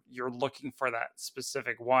maybe you're looking for that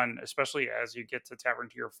specific one, especially as you get to Tavern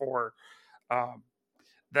Tier 4,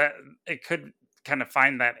 that it could kind of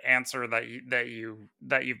find that answer that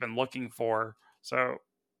you've been looking for. So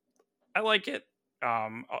I like it.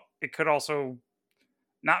 It could also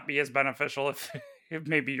not be as beneficial if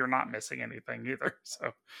maybe you're not missing anything either.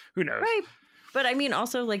 So who knows? Right. But I mean,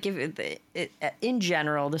 also, like, if in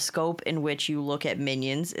general, the scope in which you look at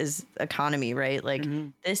minions is economy, right? Like,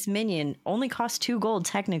 this minion only costs 2 gold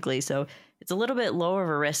technically, so it's a little bit lower of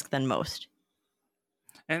a risk than most.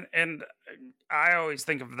 And I always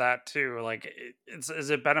think of that too. Like, is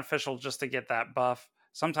it beneficial just to get that buff?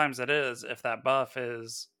 Sometimes it is. If that buff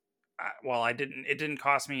is, well, it didn't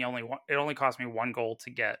cost me it only cost me 1 gold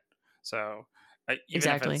to get. So even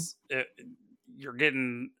exactly. if you're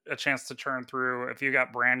getting a chance to turn through. If you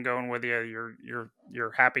got Bran going with you,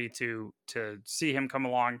 you're happy to see him come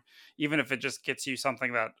along, even if it just gets you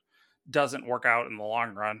something that doesn't work out in the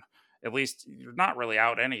long run. At least you're not really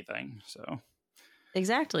out anything. So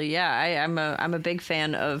exactly, yeah, I'm a big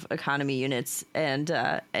fan of economy units and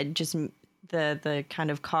just the kind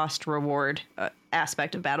of cost reward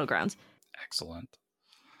aspect of Battlegrounds. Excellent.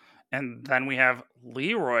 And then we have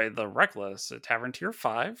Leroy the Reckless, a Tavern Tier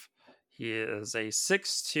 5. He is a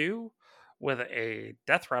 6/2 with a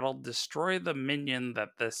death rattle. Destroy the minion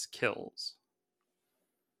that this kills.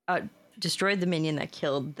 Destroyed the minion that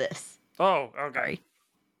killed this. Oh, okay. Sorry.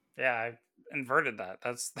 Yeah, I inverted that.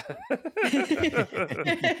 That's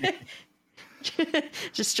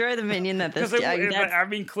destroy the minion that this. I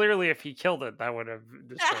mean, clearly, if he killed it, that would have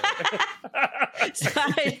destroyed it.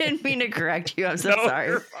 I didn't mean to correct you. I'm so sorry.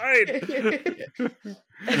 You're fine.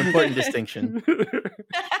 An important distinction.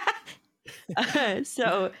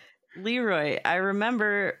 So Leroy, I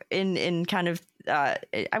remember in kind of I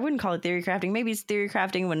wouldn't call it theory crafting. Maybe it's theory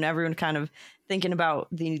crafting when everyone's kind of thinking about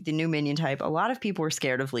the new minion type. A lot of people were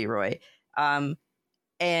scared of Leroy. And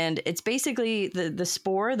it's basically the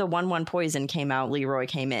spore, the 1/1 poison came out, Leroy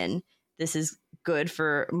came in. This is good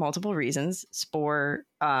for multiple reasons. Spore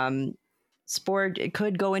it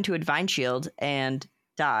could go into a Divine Shield and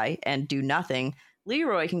die and do nothing.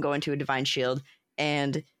 Leroy can go into a Divine Shield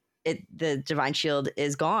and the Divine Shield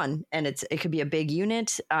is gone, and it could be a big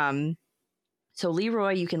unit. So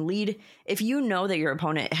Leroy, you can lead if you know that your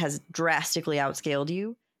opponent has drastically outscaled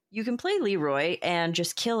you. You can play Leroy and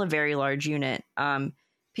just kill a very large unit.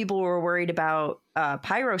 People were worried about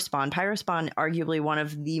Pyro-Spawn. Pyro-Spawn, arguably one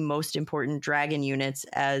of the most important dragon units,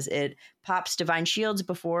 as it pops Divine Shields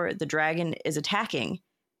before the dragon is attacking.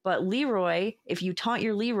 But Leroy, if you taunt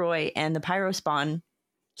your Leroy and the Pyro-Spawn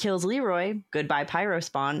kills Leroy, goodbye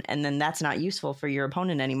Pyro-Spawn, and then that's not useful for your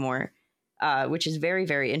opponent anymore, which is very,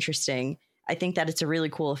 very interesting. I think that it's a really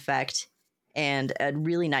cool effect and a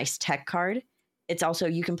really nice tech card. It's also,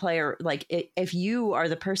 you can play, like, if you are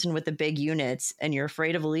the person with the big units and you're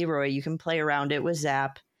afraid of Leroy, you can play around it with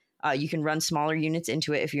Zap. You can run smaller units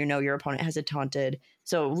into it if you know your opponent has it taunted.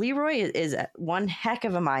 So Leroy is one heck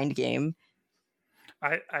of a mind game.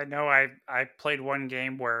 I know I played one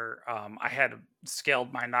game where I had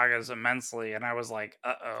scaled my Nagas immensely, and I was like,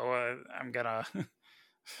 I'm gonna...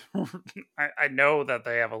 I know that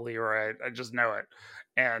they have a Leroy. I just know it.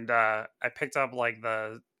 And I picked up like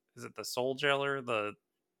is it the Soul Jailer, the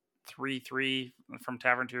 3/3 from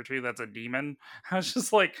Tavern Tier 2? That's a demon. I was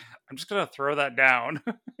just like, I'm just gonna throw that down.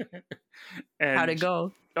 And how'd it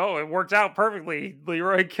go? Oh, it worked out perfectly.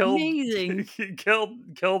 Leroy killed Amazing. killed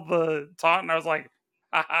the taunt, and I was like,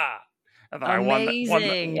 haha. And then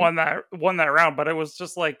Amazing. I won that round. But it was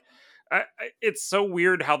just like, it's so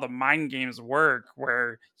weird how the mind games work,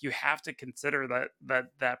 where you have to consider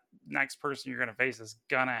that next person you're going to face is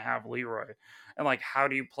gonna have Leroy, and like, how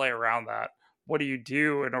do you play around that? What do you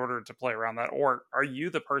do in order to play around that? Or are you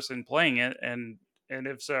the person playing it? And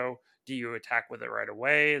if so, do you attack with it right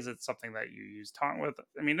away? Is it something that you use taunt with?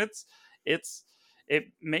 I mean, it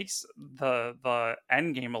makes the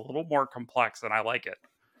end game a little more complex, and I like it.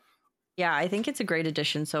 Yeah, I think it's a great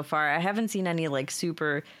addition so far. I haven't seen any like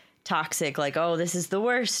super toxic, like, oh, this is the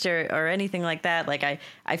worst or anything like that. Like,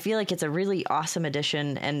 I feel like it's a really awesome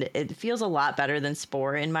addition, and it feels a lot better than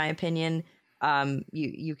Spore, in my opinion.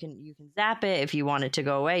 You can zap it if you want it to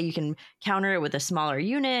go away. You can counter it with a smaller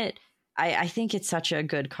unit. I think it's such a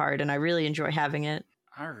good card, and I really enjoy having it.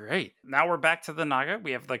 All right. Now we're back to the Naga.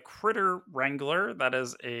 We have the Critter Wrangler. That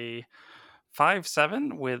is a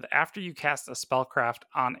 5/7 with, after you cast a spellcraft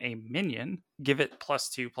on a minion, give it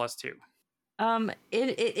 +2/+2.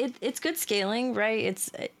 It's good scaling, right?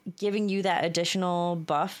 It's giving you that additional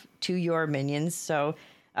buff to your minions. So,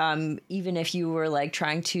 even if you were like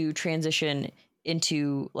trying to transition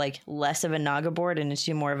into like less of a Naga board and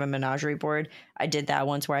into more of a Menagerie board, I did that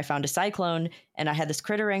once where I found a Cyclone and I had this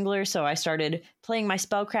Critter Wrangler. So I started playing my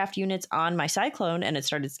spellcraft units on my Cyclone, and it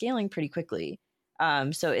started scaling pretty quickly.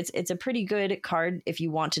 So it's a pretty good card if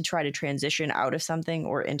you want to try to transition out of something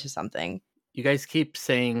or into something. You guys keep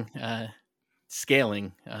saying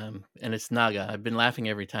scaling, and it's Naga. I've been laughing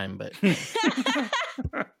every time, but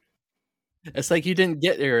it's like you didn't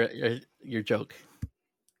get your joke.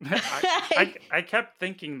 I kept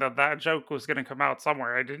thinking that joke was going to come out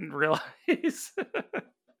somewhere. I didn't realize.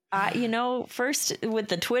 First with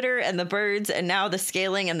the Twitter and the birds, and now the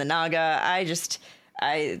scaling and the Naga,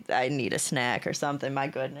 I need a snack or something. My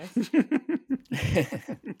goodness.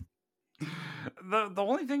 The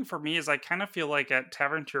only thing for me is I kind of feel like at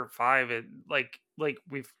Tavern Tier 5, it like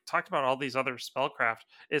we've talked about all these other spellcraft,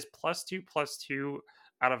 is +2/+2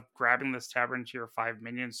 out of grabbing this Tavern Tier 5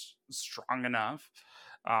 minions strong enough.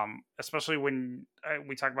 Especially when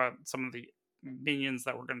we talk about some of the minions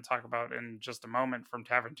that we're going to talk about in just a moment from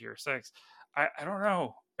Tavern Tier 6. I don't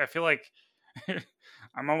know. I feel like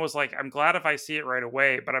I'm almost like, I'm glad if I see it right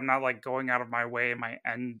away, but I'm not like going out of my way in my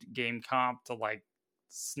end game comp to like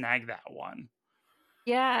snag that one.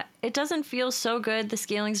 Yeah, it doesn't feel so good. The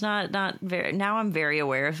scaling's not very... Now I'm very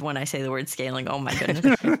aware of when I say the word scaling. Oh my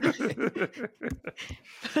goodness.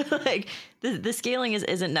 Like, the scaling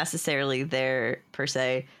isn't necessarily there per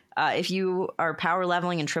se. If you are power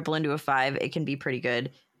leveling and triple into a 5, it can be pretty good.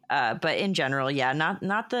 But in general, yeah,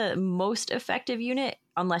 not the most effective unit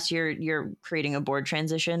unless you're creating a board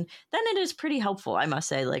transition. Then it is pretty helpful, I must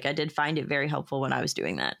say. Like, I did find it very helpful when I was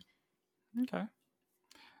doing that. Okay.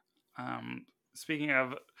 Speaking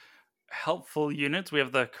of helpful units, we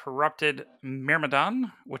have the Corrupted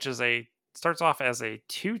Myrmidon, which starts off as a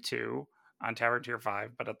 2/2 on Tavern Tier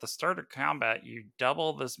 5, but at the start of combat, you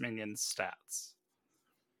double this minion's stats.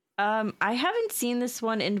 I haven't seen this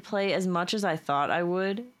one in play as much as I thought I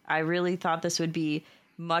would. I really thought this would be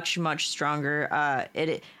much, much stronger.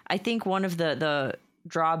 I think one of the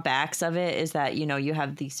drawbacks of it is that, you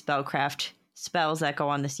have the spellcraft spells that go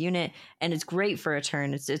on this unit, and it's great for a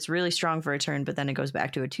turn. It's really strong for a turn, but then it goes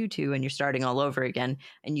back to a 2/2 and you're starting all over again.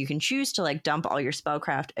 And you can choose to like dump all your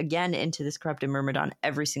spellcraft again into this Corrupted Myrmidon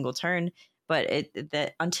every single turn. But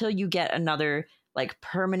that until you get another like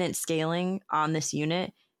permanent scaling on this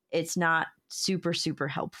unit, it's not super, super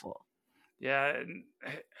helpful. Yeah, and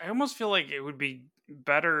I almost feel like it would be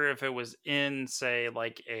better if it was in, say,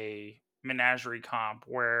 like a menagerie comp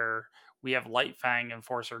where we have Light Fang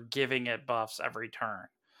Enforcer giving it buffs every turn.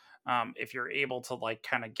 If you're able to like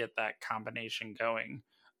kind of get that combination going.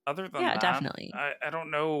 Other than Yeah, that, definitely. I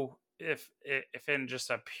don't know if in just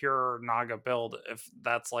a pure Naga build, if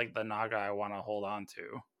that's like the Naga I want to hold on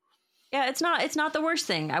to. Yeah, it's not the worst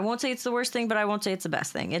thing. I won't say it's the worst thing, but I won't say it's the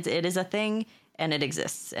best thing. It is a thing and it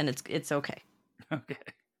exists and it's okay. Okay.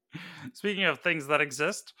 Speaking of things that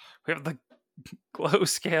exist, we have the glow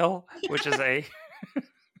scale, which is a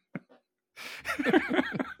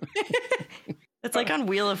It's like on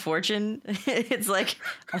Wheel of Fortune. It's like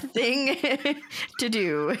a thing to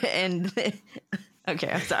do. And okay,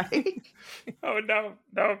 I'm sorry. Oh no,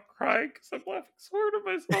 I'm crying because I'm laughing so hard at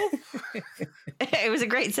myself. It was a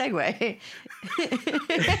great segue.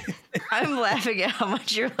 I'm laughing at how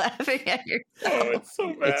much you're laughing at yourself. Oh, it's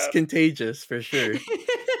so bad. It's contagious for sure.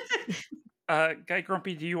 Guy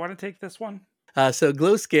Grumpy, do you want to take this one? So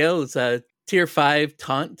glow scale is a tier 5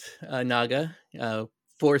 taunt Naga,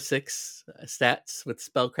 4/6 stats with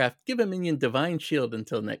spellcraft. Give a minion divine shield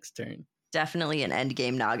until next turn. Definitely an end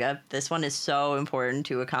game Naga. This one is so important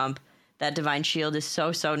to a comp. That divine shield is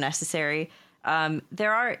so necessary.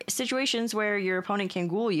 There are situations where your opponent can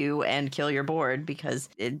ghoul you and kill your board because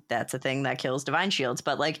that's a thing that kills divine shields.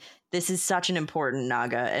 But like this is such an important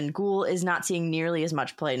Naga, and ghoul is not seeing nearly as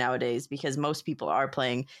much play nowadays because most people are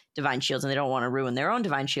playing divine shields and they don't want to ruin their own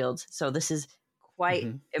divine shields. So this is quite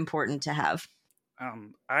important to have.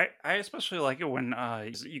 I especially like it when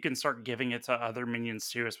you can start giving it to other minions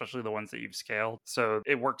too, especially the ones that you've scaled. So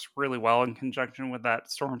it works really well in conjunction with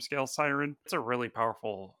that Storm Scale Siren. It's a really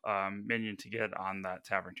powerful minion to get on that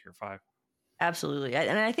Tavern Tier 5. Absolutely.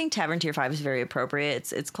 And I think Tavern Tier 5 is very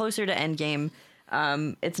appropriate. It's closer to endgame.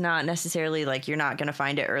 It's not necessarily like you're not going to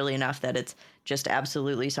find it early enough that it's just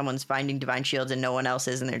absolutely someone's finding divine shields and no one else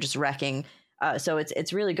is and they're just wrecking. So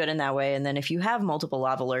it's really good in that way. And then if you have multiple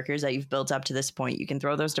lava lurkers that you've built up to this point, you can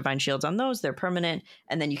throw those divine shields on those. They're permanent.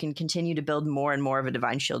 And then you can continue to build more and more of a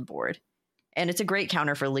divine shield board. And it's a great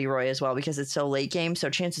counter for Leroy as well because it's so late game.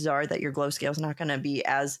 So chances are that your glow scale is not going to be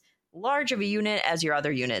as large of a unit as your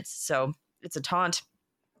other units. So it's a taunt.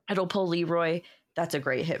 It'll pull Leroy. That's a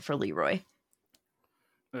great hit for Leroy.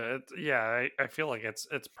 I feel like it's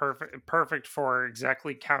perfect for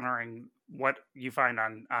exactly countering what you find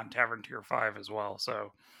on Tavern Tier 5 as well.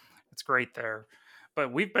 So it's great there.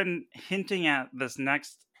 But we've been hinting at this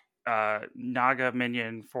next Naga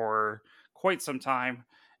minion for quite some time.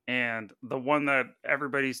 And the one that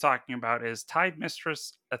everybody's talking about is Tide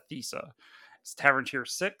Mistress Athesa. It's Tavern Tier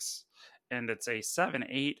 6, and it's a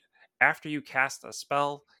 7/8. After you cast a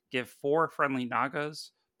spell, give 4 friendly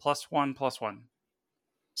Nagas +1/+1.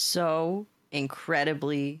 So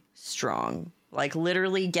incredibly strong. Like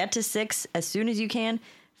literally get to 6 as soon as you can,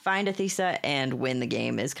 find Athesa and win the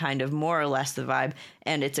game is kind of more or less the vibe.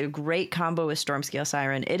 And it's a great combo with Stormscale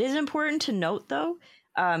Siren. It is important to note though,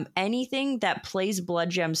 anything that plays blood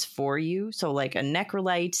gems for you, so like a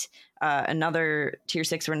Necrolite, another tier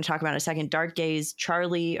 6 we're going to talk about in a second, Dark Gaze,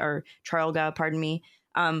 Charlga, pardon me.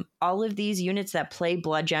 All of these units that play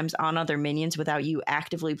blood gems on other minions without you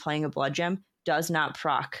actively playing a blood gem does not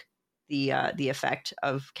proc the effect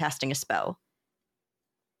of casting a spell.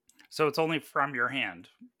 So it's only from your hand.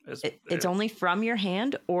 It's only from your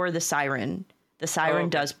hand or the siren. The siren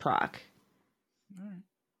does proc. Right.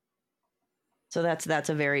 So that's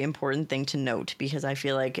a very important thing to note because I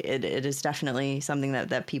feel like it is definitely something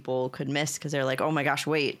that people could miss because they're like, oh my gosh,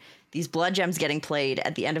 wait, these blood gems getting played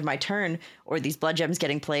at the end of my turn or these blood gems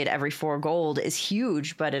getting played every 4 gold is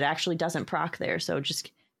huge, but it actually doesn't proc there. So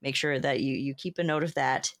just make sure that you keep a note of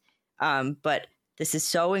that. But this is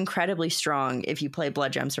so incredibly strong. If you play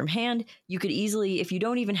blood gems from hand, you could easily, if you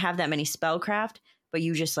don't even have that many spellcraft, but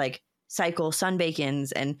you just like cycle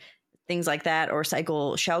sunbakens and things like that, or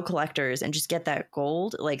cycle shell collectors and just get that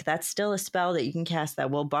gold, like that's still a spell that you can cast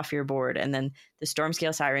that will buff your board. And then the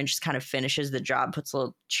Stormscale Siren just kind of finishes the job, puts a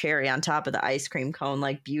little cherry on top of the ice cream cone,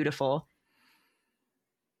 like beautiful.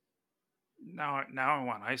 Now I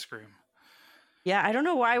want ice cream. Yeah, I don't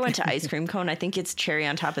know why I went to ice cream cone. I think it's cherry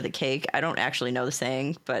on top of the cake. I don't actually know the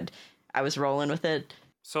saying, but I was rolling with it.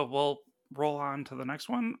 So we'll roll on to the next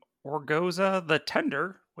one. Orgoza the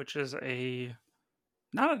Tender, which is a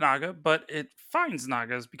Not a Naga, but it finds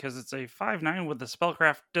Nagas because it's a 5/9 with the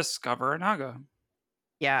spellcraft Discover a Naga.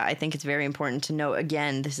 Yeah, I think it's very important to note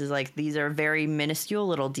again, this is like these are very minuscule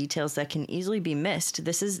little details that can easily be missed.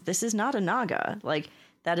 This is not a Naga. Like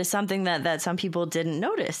that is something that some people didn't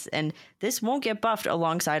notice. And this won't get buffed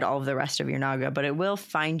alongside all of the rest of your Naga, but it will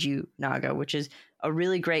find you Naga, which is a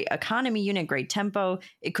really great economy unit, great tempo.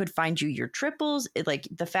 It could find you your triples. Like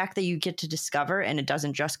the fact that you get to discover and it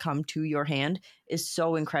doesn't just come to your hand is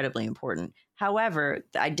so incredibly important. However,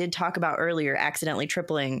 I did talk about earlier accidentally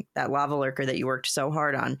tripling that lava lurker that you worked so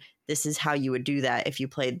hard on. This is how you would do that if you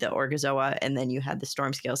played the Orgazoa and then you had the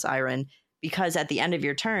Stormscale Siren, because at the end of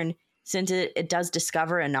your turn, since it does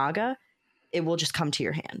discover a Naga, it will just come to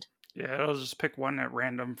your hand. Yeah, it'll just pick one at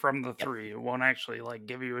random from the three. It won't actually like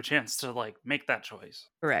give you a chance to like make that choice.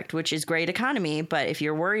 Correct, which is great economy, but if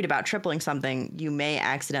you're worried about tripling something, you may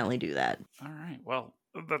accidentally do that. All right, well,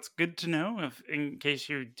 that's good to know if in case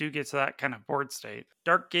you do get to that kind of board state.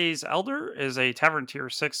 Dark Gaze Elder is a Tavern Tier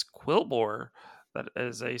 6 Quillbore that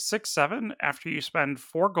is a 6/7. After you spend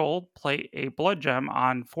 4 gold, play a Blood Gem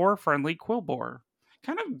on 4 friendly Quillbore.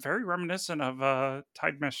 Kind of very reminiscent of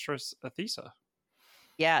Tide Mistress Athesa.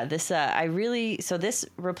 Yeah, this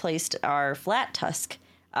replaced our Flat Tusk,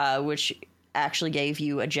 which actually gave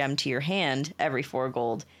you a gem to your hand every 4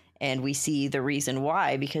 gold. And we see the reason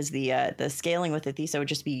why, because the scaling with Athesa would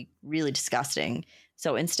just be really disgusting.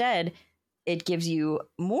 So instead, it gives you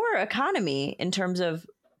more economy in terms of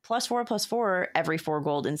 +4/+4 every 4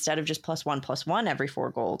 gold instead of just +1/+1 every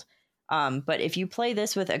 4 gold. But if you play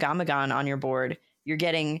this with Agamagon on your board, you're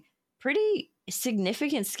getting pretty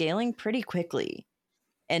significant scaling pretty quickly.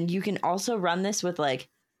 And you can also run this with, like,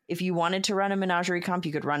 if you wanted to run a Menagerie comp,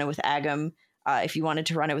 you could run it with Agam. If you wanted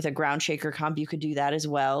to run it with a Ground Shaker comp, you could do that as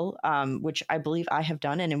well, which I believe I have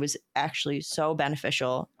done, and it was actually so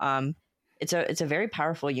beneficial. It's a very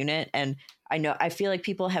powerful unit, and I feel like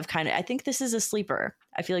people have I think this is a sleeper.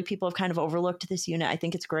 I feel like people have kind of overlooked this unit. I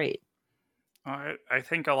think it's great. I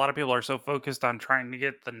think a lot of people are so focused on trying to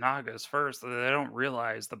get the Nagas first that they don't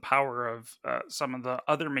realize the power of some of the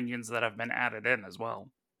other minions that have been added in as well.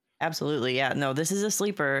 Absolutely. Yeah. No, this is a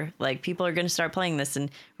sleeper. Like, people are going to start playing this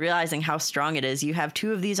and realizing how strong it is. You have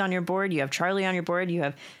 2 of these on your board. You have Charlie on your board. You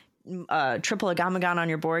have triple Agamagon on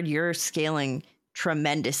your board. You're scaling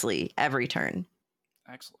tremendously every turn.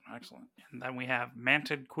 Excellent. And then we have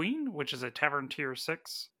Manted Queen, which is a Tavern Tier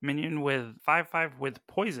 6 minion with 5/5 with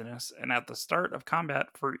Poisonous. And at the start of combat,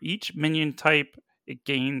 for each minion type, it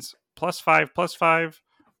gains +5/+5,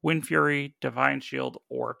 Wind Fury, Divine Shield,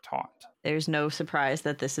 or Taunt. There's no surprise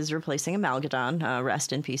that this is replacing Amalgadon.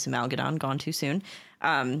 Rest in peace, Amalgadon. Gone too soon.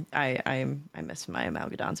 I miss my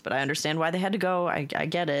Amalgadons, but I understand why they had to go. I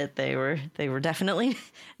get it. They were definitely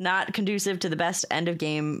not conducive to the best end of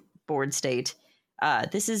game board state.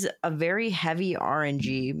 This is a very heavy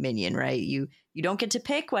RNG minion, right? You don't get to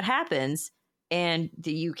pick what happens, and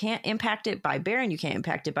you can't impact it by Baron. You can't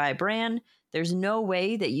impact it by Bran. There's no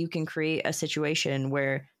way that you can create a situation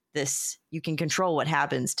where you can control what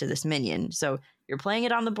happens to this minion. So you're playing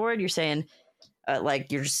it on the board. You're saying,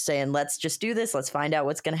 you're just saying, let's just do this. Let's find out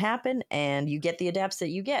what's going to happen. And you get the adapts that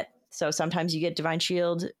you get. So sometimes you get Divine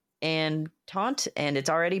Shield and Taunt, and it's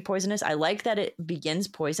already poisonous. I like that it begins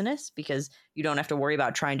poisonous because you don't have to worry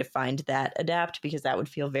about trying to find that adapt, because that would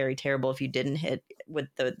feel very terrible if you didn't hit with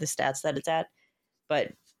the stats that it's at.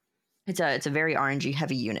 But it's a very RNG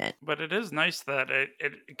heavy unit. But it is nice that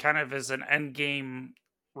it kind of is an end game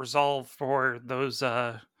resolve for those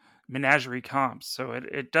menagerie comps. So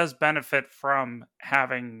it does benefit from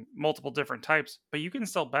having multiple different types, but you can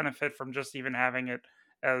still benefit from just even having it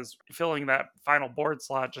as filling that final board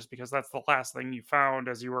slot, just because that's the last thing you found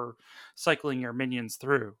as you were cycling your minions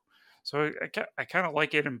through. So I kind of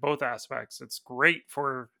like it in both aspects. It's great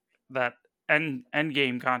for that end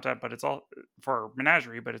game content, but it's all for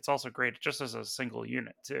menagerie, but it's also great just as a single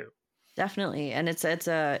unit too. Definitely. And it's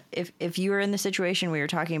if you are in the situation we were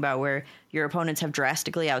talking about where your opponents have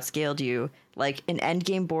drastically outscaled you, like an end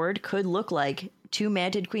game board could look like 2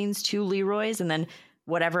 Manted Queens, 2 Leroys, and then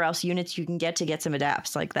whatever else units you can get to get some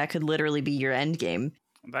adapts. Like, that could literally be your end game.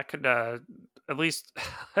 That could at least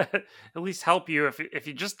help you if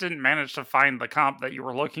you just didn't manage to find the comp that you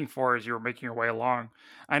were looking for as you were making your way along.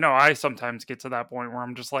 I know I sometimes get to that point where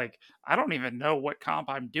I'm just like, I don't even know what comp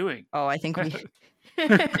I'm doing. Oh, I think we've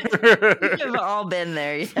all been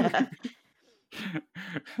there. Yeah.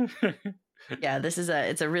 Yeah,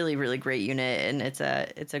 it's a really, really great unit, and it's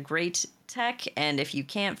a great tech. And if you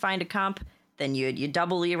can't find a comp, then you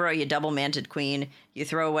double Leroy, you double Manted Queen, you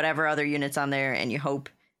throw whatever other units on there, and you hope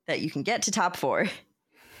that you can get to top 4.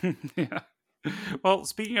 Yeah. Well,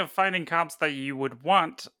 speaking of finding comps that you would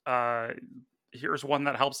want, here's one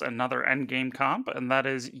that helps another endgame comp, and that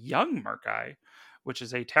is Young Murkai, which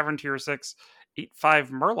is a Tavern Tier 6 8/5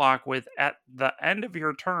 Murloc with at the end of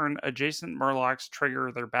your turn, adjacent Murlocs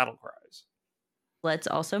trigger their battle cries. Let's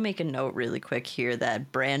also make a note really quick here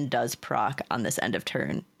that brand does proc on this end of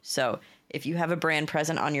turn. So if you have a brand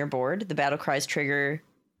present on your board, the battle cries trigger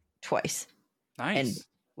twice. And Nice.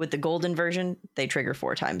 with the golden version, they trigger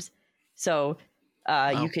 4 times. So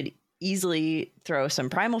you could easily throw some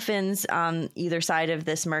primal fins on either side of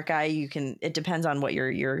this Murkai. You can. It depends on what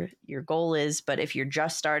your goal is. But if you're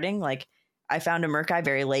just starting, like I found a Murkai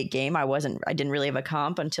very late game. I didn't really have a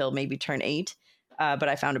comp until maybe turn 8. But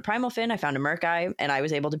I found a primal fin, I found a Murkai, and I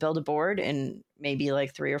was able to build a board in maybe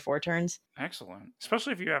like 3 or 4 turns. Excellent.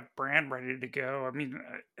 Especially if you have brand ready to go. I mean,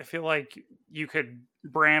 I feel like you could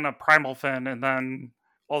brand a primal fin and then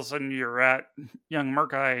all of a sudden you're at Young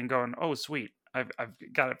Murkai and going, oh, sweet. I've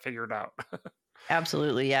got it figured out.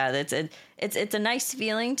 Absolutely, yeah. It's a nice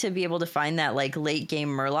feeling to be able to find that like late game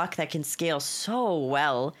Murloc that can scale so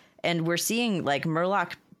well. And we're seeing like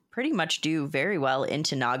Murloc pretty much do very well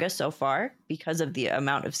into Naga so far because of the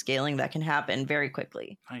amount of scaling that can happen very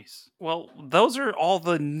quickly. Nice. Well, those are all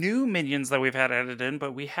the new minions that we've had added in,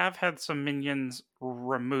 but we have had some minions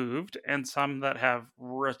removed and some that have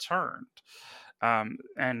returned.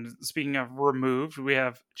 And speaking of removed, we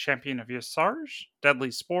have Champion of Yasarj,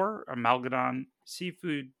 Deadly Spore, Amalgadon,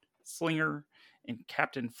 Seafood Slinger, and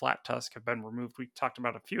Captain Flat Tusk have been removed. We talked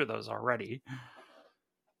about a few of those already.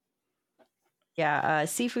 Yeah,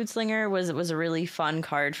 Seafood Slinger was a really fun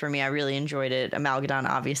card for me. I really enjoyed it. Amalgadon,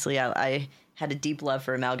 obviously, I had a deep love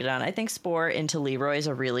for Amalgadon. I think Spore into Leroy is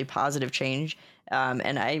a really positive change.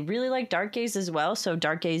 And I really like Dark Gaze as well. So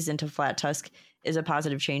Dark Gaze into Flat Tusk is a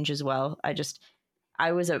positive change as well.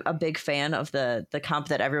 I was a big fan of the comp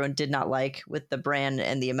that everyone did not like with the brand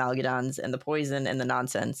and the Amalgadons and the poison and the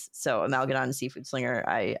nonsense. So Amalgadon and Seafood Slinger,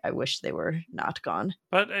 I wish they were not gone.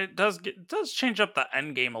 But it does change up the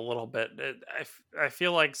end game a little bit. I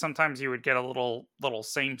feel like sometimes you would get a little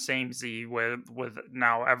samey with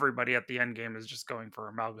now everybody at the end game is just going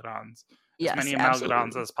for Amalgadons. As Yes, many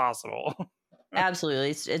Amalgadons absolutely. as possible. Absolutely,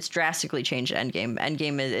 it's drastically changed Endgame.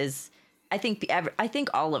 Endgame is I think I think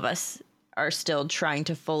all of us are still trying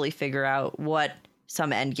to fully figure out what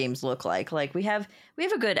some end games look like. Like we have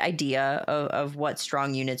a good idea of what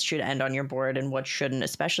strong units should end on your board and what shouldn't,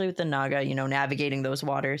 especially with the Naga. You know, navigating those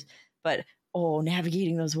waters. But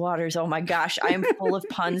navigating those waters! Oh my gosh, I am full of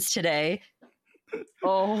puns today.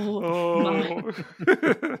 My,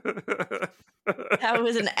 that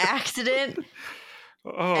was an accident.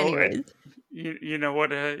 Anyways. You know what?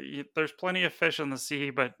 There's plenty of fish in the sea,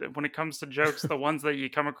 but when it comes to jokes, the ones that you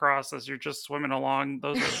come across as you're just swimming along,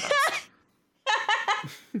 those are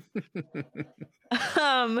the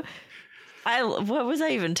best. What was I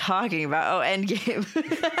even talking about? Oh, Endgame.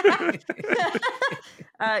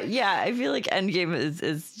 Yeah, I feel like Endgame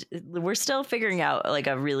is we're still figuring out like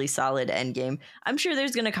a really solid Endgame. I'm sure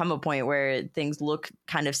there's gonna come a point where things look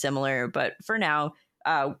kind of similar, but for now,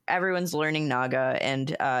 everyone's learning Naga,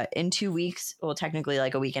 and in 2 weeks, well, technically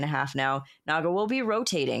like a week and a half now, Naga will be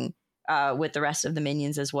rotating with the rest of the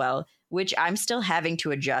minions as well, which I'm still having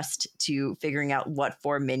to adjust to figuring out what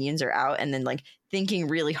 4 minions are out, and then like thinking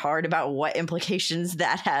really hard about what implications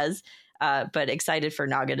that has. But excited for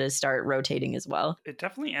Naga to start rotating as well. It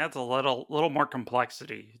definitely adds a little more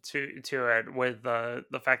complexity to it with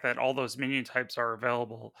the fact that all those minion types are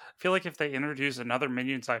available. I feel like if they introduce another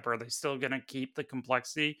minion type, are they still going to keep the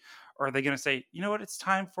complexity, or are they going to say, you know what, it's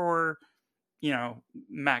time for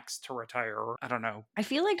mechs to retire? Or, I don't know. I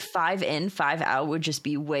feel like 5 in, 5 out would just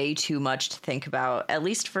be way too much to think about, at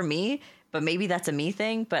least for me. But maybe that's a me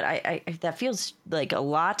thing. But I that feels like a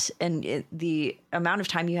lot, and the amount of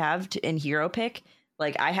time you have in hero pick,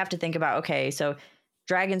 like I have to think about. Okay, so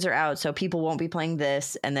dragons are out, so people won't be playing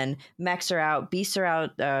this, and then mechs are out, beasts are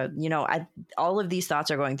out. All of these thoughts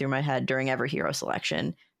are going through my head during every hero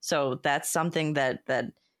selection. So that's something that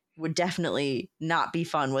would definitely not be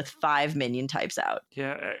fun with 5 minion types out.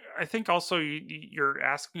 Yeah, I think also you're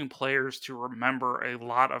asking players to remember a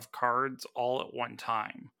lot of cards all at one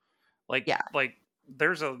time. Yeah. Like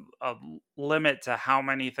there's a limit to how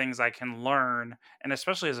many things I can learn, and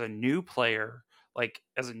especially as a new player,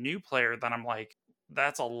 then I'm like,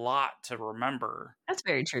 that's a lot to remember. That's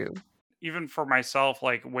very true. Even for myself,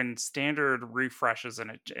 like when standard refreshes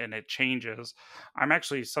and it changes, I'm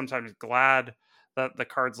actually sometimes glad that the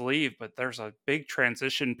cards leave, but there's a big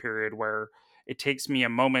transition period where it takes me a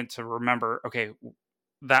moment to remember, okay,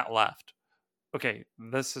 that left. Okay,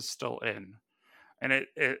 this is still in. And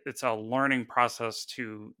it's a learning process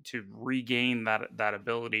to regain that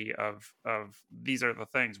ability of these are the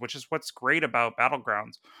things, which is what's great about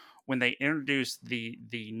Battlegrounds. When they introduce the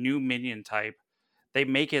new minion type, they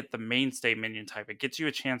make it the mainstay minion type. It gets you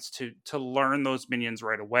a chance to learn those minions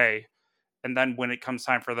right away. And then when it comes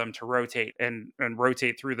time for them to rotate and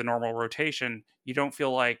rotate through the normal rotation, you don't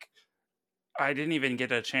feel like I didn't even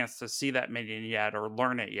get a chance to see that minion yet or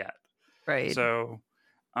learn it yet. Right. So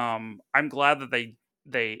I'm glad that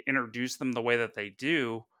they introduce them the way that they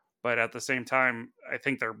do, but at the same time, I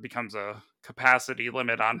think there becomes a capacity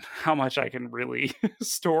limit on how much I can really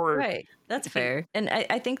store. Right. That's fair. And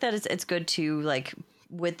I think that it's good to, like,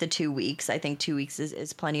 with the 2 weeks, I think 2 weeks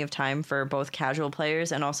is plenty of time for both casual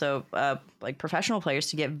players and also like professional players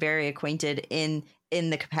to get very acquainted in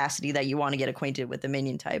the capacity that you want to get acquainted with the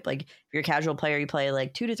minion type. Like, if you're a casual player, you play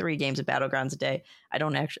like 2 to 3 games of Battlegrounds a day. I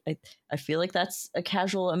don't actually I feel like that's a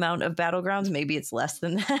casual amount of Battlegrounds. Maybe it's less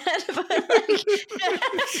than that. But like,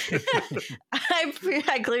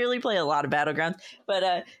 I clearly play a lot of Battlegrounds.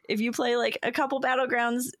 But if you play like a couple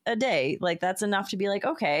Battlegrounds a day, like, that's enough to be like,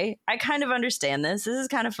 okay, I kind of understand this. This is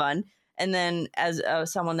kind of fun. And then as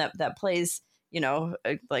someone that plays,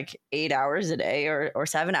 like 8 hours a day or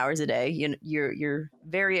 7 hours a day, you're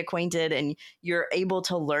very acquainted and you're able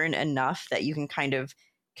to learn enough that you can kind of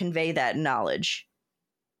convey that knowledge.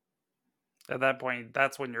 At that point,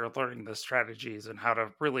 that's when you're learning the strategies and how to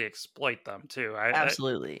really exploit them too.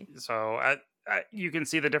 Absolutely. You can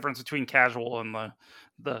see the difference between casual and the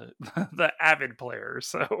the avid players.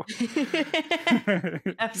 So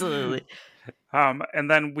Absolutely. And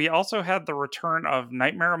then we also had the return of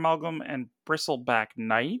Nightmare Amalgam and Bristleback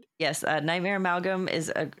Knight. Yes, Nightmare Amalgam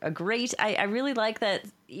is a great. I really like that.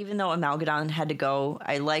 Even though Amalgadon had to go,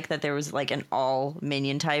 I like that there was like an all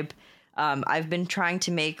minion type. I've been trying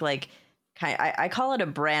to make like I call it a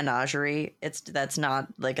Branagerie. That's not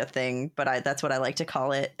like a thing, but that's what I like to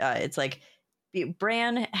call it. It's like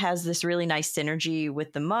Bran has this really nice synergy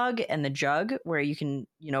with the mug and the jug, where you can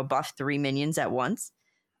buff 3 minions at once.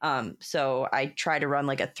 So I try to run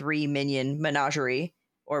like a 3 minion menagerie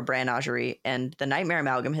or Branagerie, and the Nightmare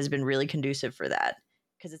Amalgam has been really conducive for that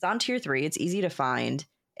because it's on tier 3. It's easy to find,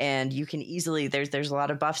 and you can easily there's a lot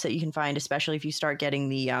of buffs that you can find, especially if you start getting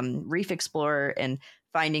the Reef Explorer and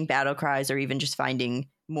finding battle cries, or even just finding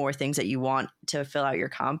more things that you want to fill out your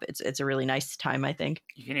comp. It's a really nice time, I think.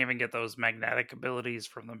 You can even get those magnetic abilities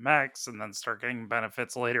from the mechs, and then start getting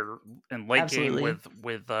benefits later in late Absolutely. game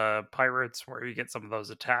with pirates, where you get some of those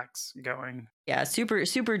attacks going. Yeah,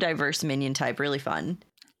 super diverse minion type, really fun.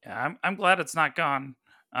 Yeah, I'm glad it's not gone.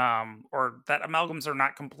 Or that amalgams are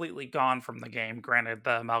not completely gone from the game. Granted,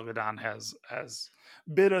 the Amalgadon has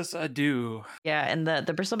bid us adieu. Yeah, and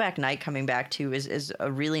the Bristleback Knight coming back too is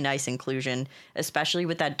a really nice inclusion, especially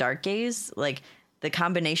with that Dark Gaze. Like, the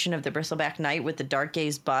combination of the Bristleback Knight with the Dark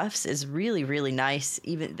Gaze buffs is really, really nice.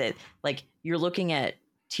 Even that, like, you're looking at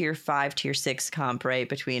tier 5, tier 6 comp, right,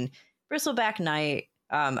 between Bristleback Knight,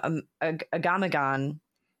 Agamagon,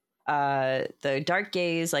 the Dark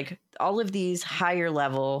Gaze, like all of these higher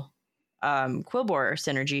level Quillbore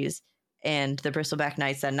synergies, and the Bristleback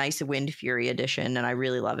Knights, that nice Wind Fury edition, and I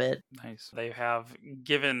really love it. Nice. They have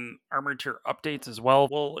given armor tier updates as well.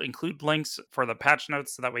 We'll include links for the patch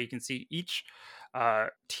notes so that way you can see each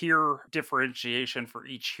tier differentiation for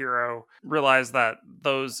each hero. Realize that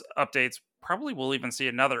those updates probably will even see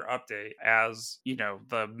another update as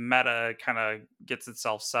the meta kind of gets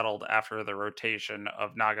itself settled after the rotation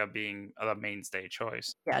of Naga being the mainstay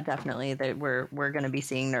choice. Yeah, definitely. That we're going to be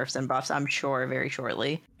seeing nerfs and buffs, I'm sure, very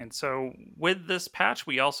shortly. And so with this patch,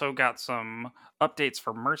 we also got some updates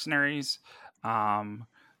for mercenaries.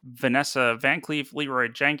 Vanessa Van Cleef, Leroy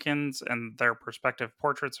Jenkins, and their perspective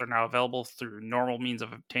portraits are now available through normal means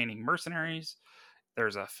of obtaining mercenaries.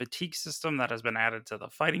 There's a fatigue system that has been added to the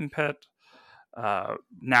fighting pit.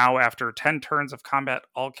 Now, after 10 turns of combat,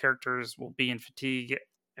 all characters will be in fatigue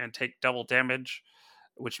and take double damage,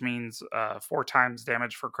 which means 4 times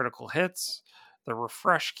damage for critical hits. The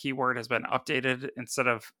refresh keyword has been updated. Instead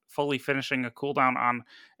of fully finishing a cooldown on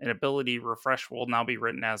an ability, refresh will now be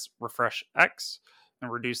written as refresh X and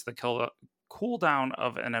reduce the cooldown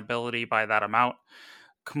of an ability by that amount.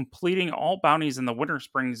 Completing all bounties in the Winter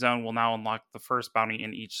Spring zone will now unlock the first bounty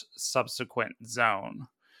in each subsequent zone.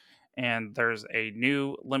 And there's a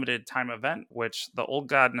new limited time event, which the old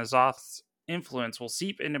god N'Zoth's influence will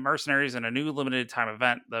seep into mercenaries in a new limited time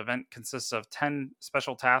event. The event consists of 10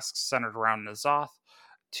 special tasks centered around N'Zoth.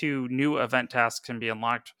 2 new event tasks can be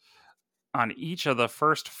unlocked on each of the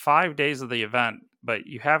first 5 days of the event, but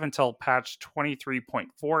you have until patch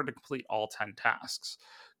 23.4 to complete all 10 tasks.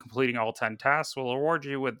 Completing all 10 tasks will reward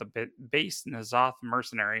you with the base N'Zoth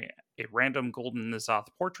Mercenary, a random golden N'Zoth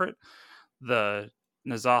portrait, the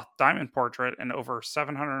N'Zoth Diamond portrait, and over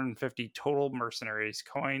 750 total mercenaries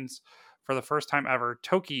coins. For the first time ever,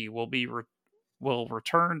 Toki will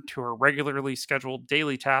return to her regularly scheduled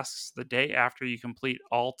daily tasks the day after you complete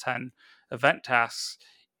all 10 event tasks,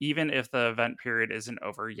 even if the event period isn't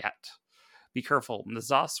over yet. Be careful.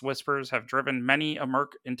 N'Zoth's whispers have driven many a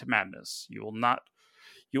merc into madness. You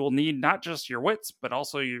will need not just your wits, but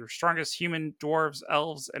also your strongest human, dwarves,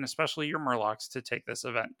 elves, and especially your murlocs to take this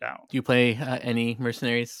event down. Do you play any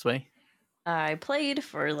mercenaries this way? I played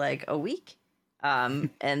for like a week, and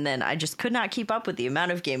then I just could not keep up with the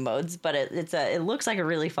amount of game modes. But it looks like a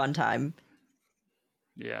really fun time.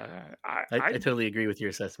 Yeah, I totally agree with your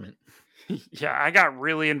assessment. Yeah, I got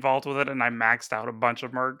really involved with it, and I maxed out a bunch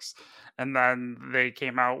of mercs, and then they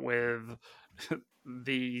came out with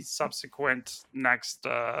the subsequent next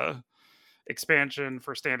expansion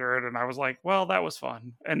for standard, and I was like, well, that was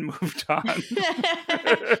fun, and moved on.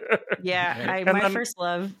 Yeah, my first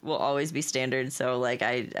love will always be standard, so like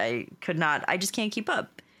I just can't keep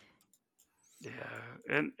up. Yeah,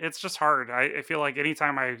 and it's just hard. I feel like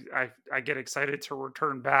anytime I get excited to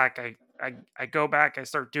return back, I go back, I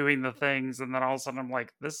start doing the things, and then all of a sudden I'm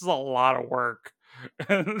like, this is a lot of work.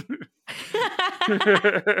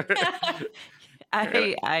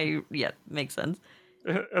 Yeah, makes sense.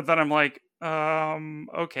 And then I'm like,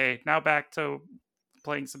 okay, now back to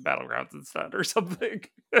playing some Battlegrounds instead or something.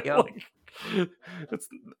 Yep.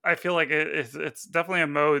 I feel like it's definitely a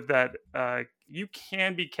mode that you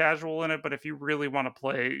can be casual in it, but if you really want to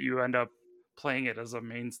play it, you end up playing it as a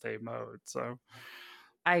mainstay mode. So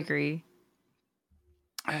I agree.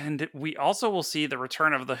 And we also will see the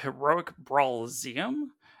return of the Heroic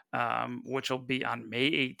Brawliseum, which will be on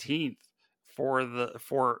May 18th.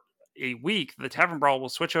 For a week, the Tavern Brawl will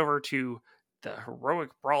switch over to the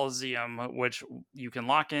Heroic Brawliseum, which you can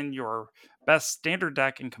lock in your best standard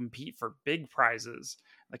deck and compete for big prizes.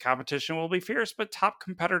 The competition will be fierce, but top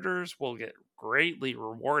competitors will get greatly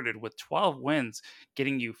rewarded with 12 wins,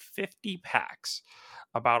 getting you 50 packs,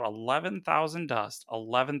 about 11,000 dust,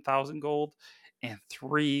 11,000 gold, and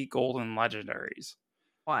 3 golden legendaries.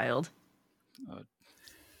 Wild.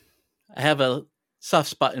 I have a soft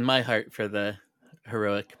spot in my heart for the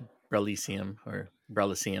Heroic Brawliseum or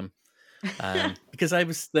Brawliseum. Because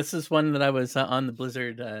this is one that I was on the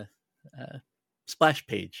Blizzard splash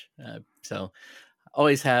page. So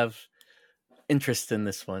always have interest in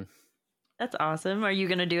this one. That's awesome. Are you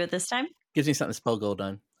going to do it this time? Gives me something to spell gold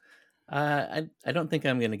on. I don't think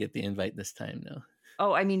I'm going to get the invite this time, no.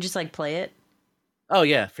 Oh, I mean, just like play it? Oh,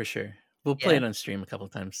 yeah, for sure. We'll play it on stream a couple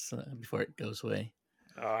of times before it goes away.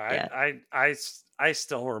 Oh, I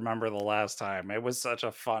still remember the last time. It was such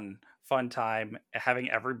a fun time having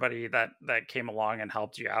everybody that came along and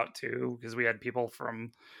helped you out too, because we had people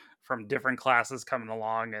from different classes coming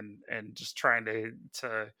along and just trying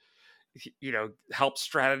to help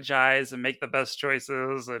strategize and make the best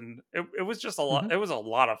choices, and it was just a lot. Mm-hmm. It was a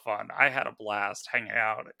lot of fun. I had a blast hanging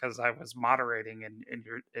out because I was moderating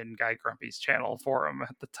in Guy Grumpy's channel for him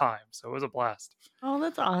at the time, so it was a blast. Oh,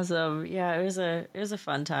 that's awesome. Yeah, it was a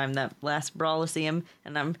fun time, that last Brawliseum,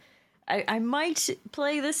 and I might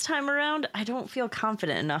play this time around. I don't feel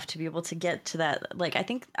confident enough to be able to get to that. Like, I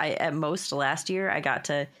think at most last year I got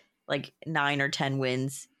to like 9 or 10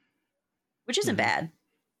 wins, which isn't bad.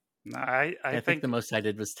 I think the most I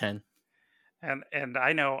did was 10. And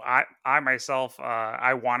I know I myself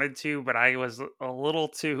I wanted to, but I was a little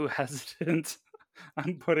too hesitant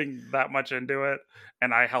on putting that much into it,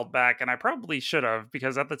 and I held back, and I probably should have,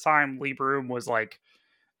 because at the time Lee Broom was like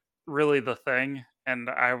really the thing, and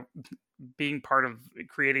being part of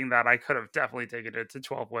creating that, I could have definitely taken it to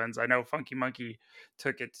 12 wins. I know Funky Monkey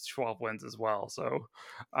took it to 12 wins as well. So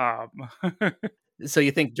So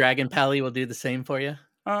you think Dragon Pally will do the same for you?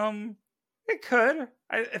 It could.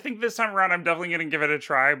 I think this time around I'm definitely going to give it a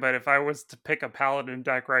try, but if I was to pick a Paladin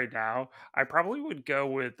deck right now, I probably would go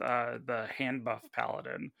with the hand buff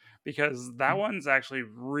Paladin, because that one's actually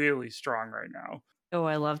really strong right now. Oh,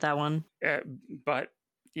 I love that one. But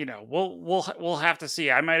we'll have to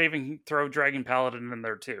see. I might even throw Dragon Paladin in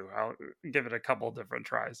there too. I'll give it a couple different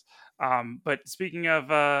tries. But speaking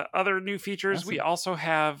of other new features, awesome. We also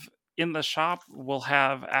have in the shop, we'll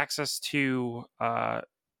have access to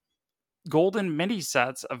golden mini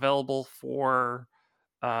sets available for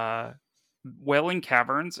Wailing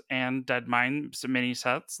Caverns and Dead Mines mini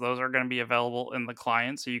sets. Those are going to be available in the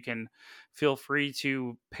client, so you can feel free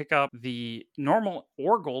to pick up the normal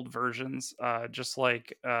or gold versions, just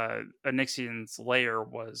like Onyxian's Lair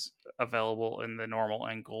was available in the normal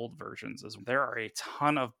and gold versions. There are a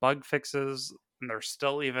ton of bug fixes, and there's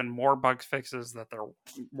still even more bug fixes that they're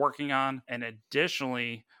working on. And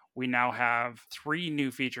additionally, we now have 3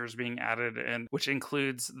 new features being added in, which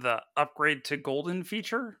includes the upgrade to golden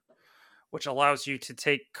feature, which allows you to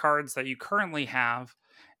take cards that you currently have,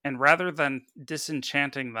 and rather than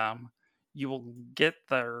disenchanting them, you will get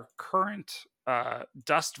their current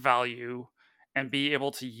dust value and be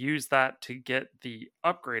able to use that to get the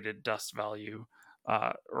upgraded dust value,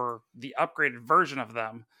 or the upgraded version of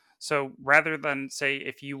them. So rather than, say,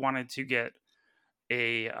 if you wanted to get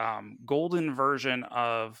a golden version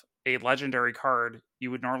of a legendary card, you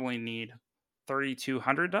would normally need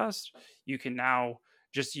 3,200 dust. You can now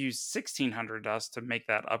just use 1,600 dust to make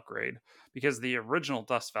that upgrade, because the original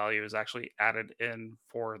dust value is actually added in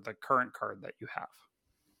for the current card that you have.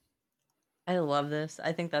 I love this.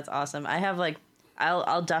 I think that's awesome. I have like,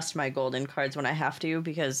 I'll dust my golden cards when I have to,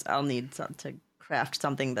 because I'll need to craft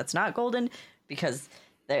something that's not golden, because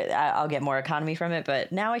I'll get more economy from it.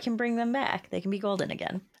 But now I can bring them back. They can be golden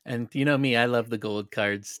again. And you know me, I love the gold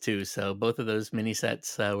cards too. So both of those mini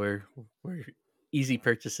sets were easy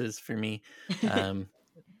purchases for me.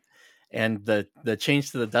 And the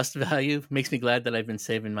change to the dust value makes me glad that I've been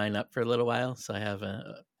saving mine up for a little while, so I have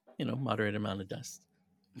a moderate amount of dust.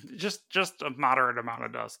 Just a moderate amount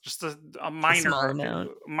of dust, just a small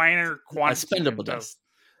amount, minor quantity, spendable dust.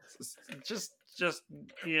 Just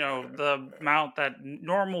the amount that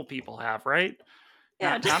normal people have, right?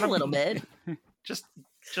 Yeah, just a little bit. Just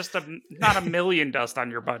not a million dust on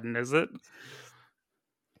your button, is it?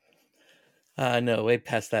 No, way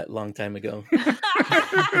past that long time ago.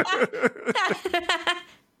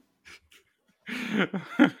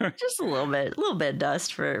 Just a little bit of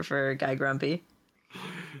dust for Guy Grumpy.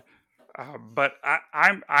 But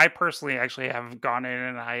I personally actually have gone in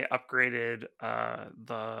and I upgraded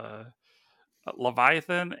the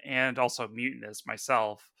Leviathan and also Mutinous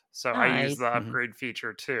myself. So Nice. I used the upgrade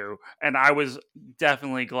feature too. And I was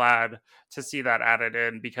definitely glad to see that added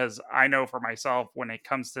in, because I know for myself, when it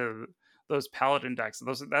comes to those Paladin decks,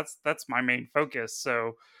 that's my main focus.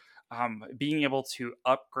 So being able to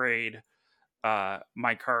upgrade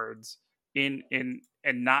my cards in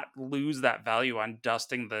and not lose that value on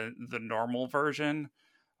dusting the normal version,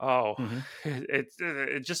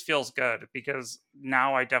 it just feels good, because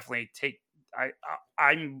now I definitely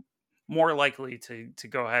I'm more likely to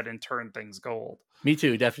go ahead and turn things gold. Me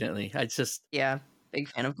too, definitely. I just big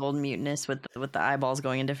fan of Golden Mutinous with the eyeballs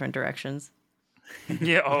going in different directions.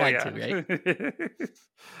 Yeah, yeah. Right?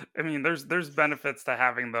 I mean, there's benefits to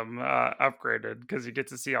having them upgraded, because you get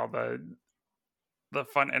to see all the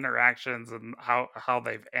fun interactions and how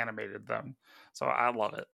they've animated them. So I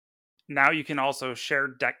love it. Now you can also share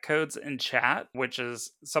deck codes in chat, which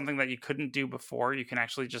is something that you couldn't do before. You can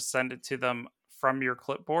actually just send it to them from your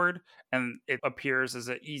clipboard, and it appears as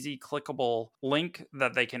an easy clickable link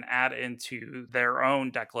that they can add into their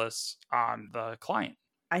own deck lists on the client.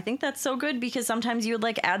 I think that's so good, because sometimes you would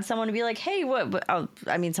like add someone to be like, hey, what?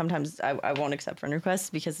 I mean, sometimes I won't accept friend requests,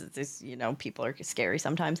 because it's people are scary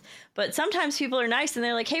sometimes. But sometimes people are nice and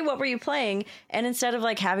they're like, hey, what were you playing? And instead of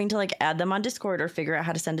like having to like add them on Discord or figure out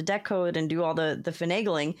how to send a deck code and do all the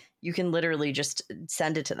finagling, you can literally just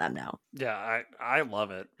send it to them now. Yeah, I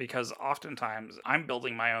love it, because oftentimes I'm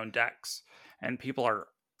building my own decks and people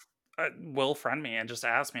will friend me and just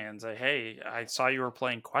ask me and say, hey, I saw you were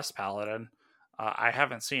playing Quest Paladin. I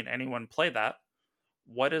haven't seen anyone play that.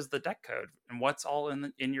 What is the deck code and what's all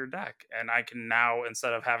in your deck? And I can now,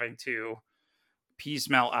 instead of having to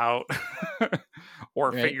piecemeal out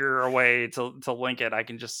or figure a way to link it, I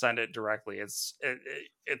can just send it directly. It's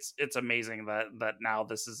amazing that now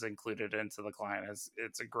this is included into the client.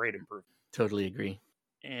 It's a great improvement. Totally agree.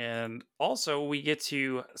 And also we get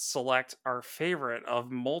to select our favorite of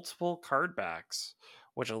multiple card backs,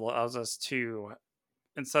 which allows us to,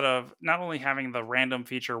 instead of not only having the random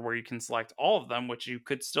feature where you can select all of them, which you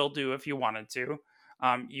could still do if you wanted to,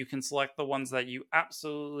 you can select the ones that you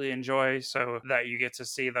absolutely enjoy, so that you get to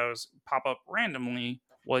see those pop up randomly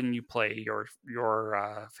when you play your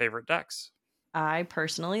favorite decks. I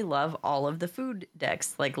personally love all of the food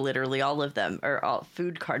decks, like literally all of them, or all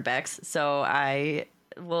food card backs. So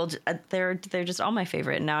they're just all my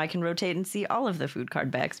favorite, and now I can rotate and see all of the food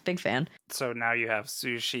card backs. Big fan. So now you have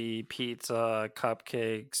sushi, pizza,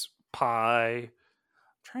 cupcakes, pie. I'm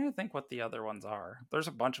trying to think what the other ones are. There's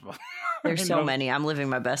a bunch of them. There's so many. I'm living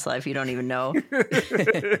my best life. You don't even know.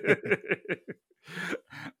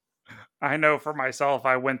 I know for myself,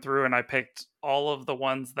 I went through and I picked all of the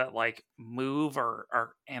ones that like move or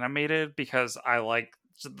are animated, because I like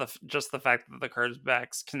just the fact that the card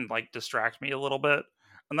backs can like distract me a little bit.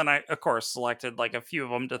 And then I, of course, selected like a few of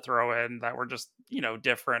them to throw in that were just,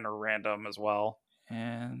 different or random as well.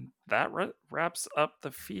 And that wraps up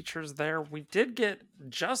the features there. We did get,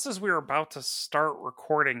 just as we were about to start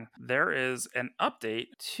recording, there is an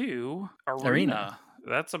update to Arena.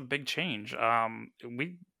 That's a big change.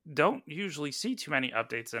 We don't usually see too many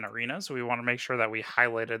updates in Arena, so we want to make sure that we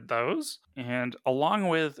highlighted those. And along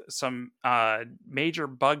with some major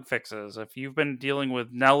bug fixes, if you've been dealing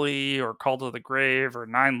with Nelly or Call to the Grave or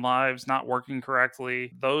 9 Lives not working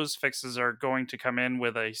correctly, those fixes are going to come in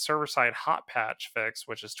with a server-side hot patch fix,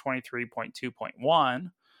 which is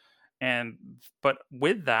 23.2.1. But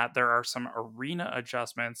with that, there are some Arena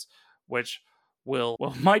adjustments which will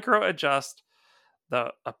micro adjust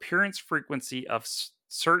the appearance frequency of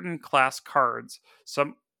certain class cards.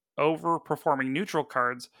 Some overperforming neutral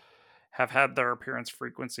cards have had their appearance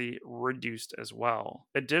frequency reduced as well.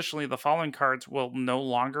 Additionally, the following cards will no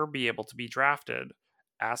longer be able to be drafted: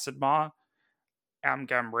 Acid Maw,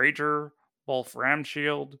 Amgam Rager, Wolf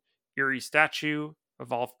Ramshield, Eerie Statue,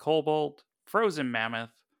 Evolved Kobold, Frozen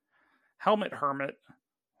Mammoth, Helmet Hermit,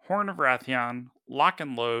 Horn of Rathion, Lock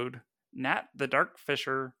and Load, Nat the Dark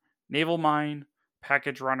Fisher, Naval Mine,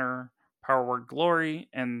 Package Runner, Power Word Glory,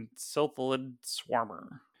 and Silthalid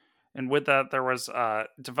Swarmer. And with that, there was a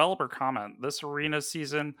developer comment. This Arena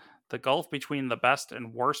season, the gulf between the best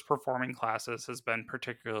and worst performing classes has been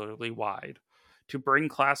particularly wide. To bring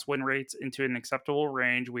class win rates into an acceptable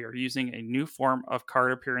range, we are using a new form of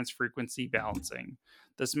card appearance frequency balancing.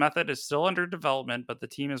 This method is still under development, but the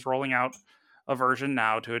team is rolling out a version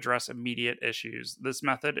now to address immediate issues. This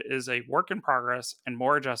method is a work in progress, and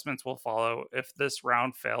more adjustments will follow if this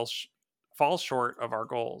round falls short of our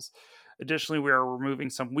goals. Additionally, we are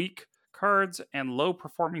removing some weak cards and low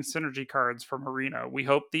performing synergy cards from Arena. We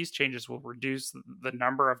hope these changes will reduce the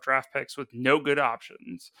number of draft picks with no good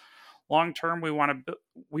options. Long term, we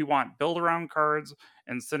want build around cards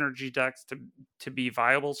and synergy decks to be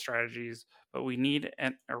viable strategies, but we need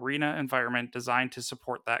an Arena environment designed to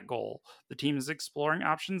support that goal. The team is exploring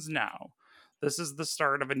options now. This is the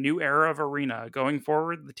start of a new era of Arena. Going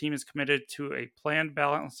forward, the team is committed to a planned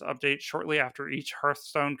balance update shortly after each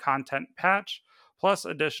Hearthstone content patch, plus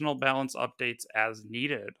additional balance updates as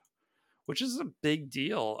needed, which is a big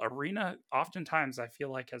deal. Arena, oftentimes, I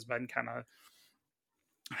feel like, has been kind of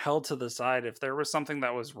held to the side. If there was something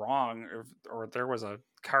that was wrong, or there was a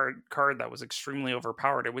card that was extremely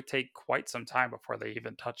overpowered, it would take quite some time before they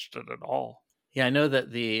even touched it at all. Yeah, I know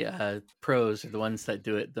that the pros are the ones that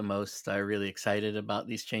do it the most. Are really excited about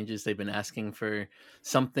these changes. They've been asking for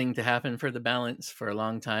something to happen for the balance for a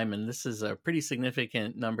long time, and this is a pretty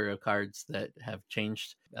significant number of cards that have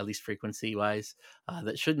changed, at least frequency-wise,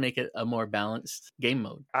 that should make it a more balanced game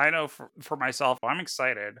mode. I know for myself, I'm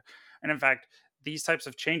excited. And in fact, these types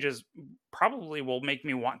of changes probably will make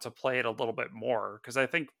me want to play it a little bit more, because I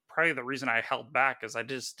think probably the reason I held back is I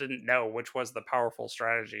just didn't know which was the powerful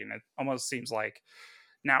strategy, and it almost seems like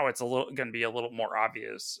now it's going to be a little more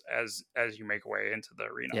obvious as you make way into the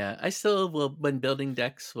Arena. Yeah, I still will, when building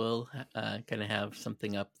decks, will kind of have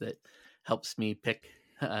something up that helps me pick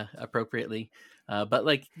appropriately. But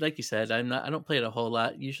like you said, I don't play it a whole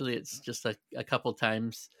lot. Usually, it's just a couple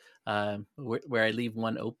times where I leave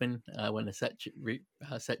one open when a set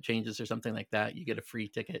changes or something like that. You get a free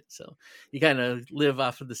ticket, so you kind of live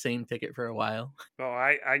off of the same ticket for a while. Oh,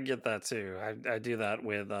 I get that too. I do that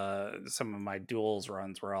with some of my duels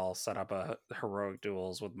runs where I'll set up a heroic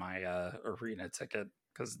duels with my Arena ticket,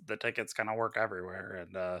 because the tickets kind of work everywhere,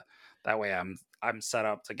 and that way I'm set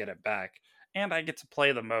up to get it back. And I get to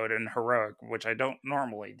play the mode in heroic, which I don't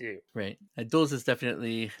normally do. Right. Duels has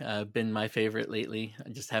definitely been my favorite lately.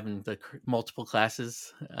 Just having the multiple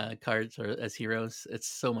classes cards or as heroes. It's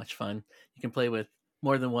so much fun. You can play with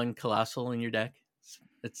more than one Colossal in your deck.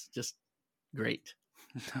 It's just great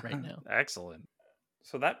right now. Excellent.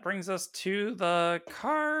 So that brings us to the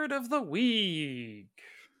card of the week.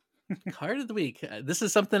 Card of the week. This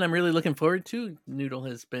is something I'm really looking forward to. Noodle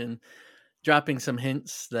has been dropping some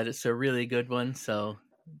hints that it's a really good one, so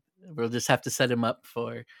we'll just have to set him up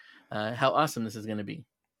for how awesome this is going to be.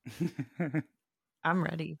 I'm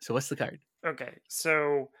ready. So what's the card? Okay,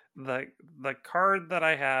 so the card that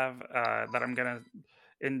I have that I'm going to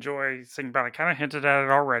enjoy singing about, I kind of hinted at it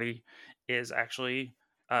already, is actually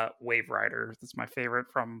Wave Rider. That's my favorite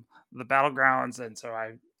from the Battlegrounds, and so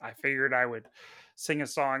I figured I would sing a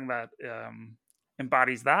song that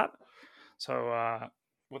embodies that. So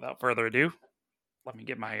without further ado, let me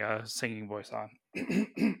get my singing voice on.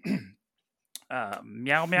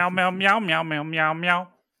 Meow, meow, meow, meow, meow, meow, meow, meow.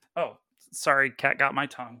 Oh, sorry, cat got my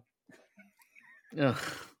tongue.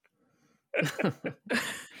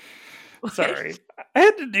 Sorry. I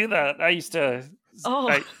had to do that. I used to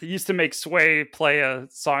Oh. make Sway play a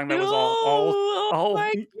song that was Oh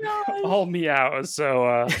my gosh. all meows.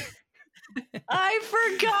 So I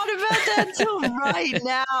forgot about that till right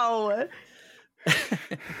now.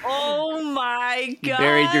 Oh my You gosh.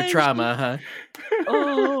 buried your trauma, huh?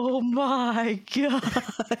 Oh my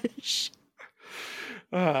gosh.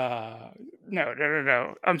 No.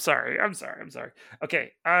 I'm sorry.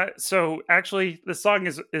 Okay. So actually, the song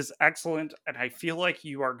is excellent, and I feel like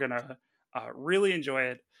you are gonna really enjoy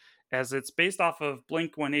it, as it's based off of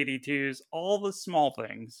Blink 182's "All the Small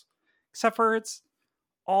Things," except for it's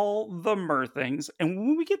all the mer things. And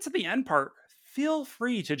when we get to the end part, feel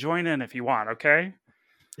free to join in if you want. Okay.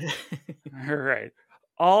 All right.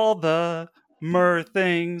 All the mer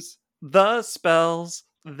things, the spells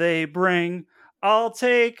they bring. I'll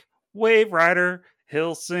take Wave Rider,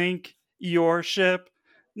 he'll sink your ship.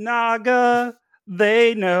 Naga,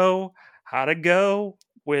 they know how to go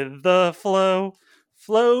with the flow.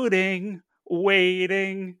 Floating,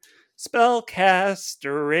 waiting,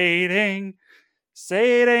 spellcaster rating.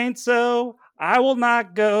 Say it ain't so, I will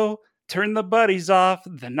not go. Turn the buddies off,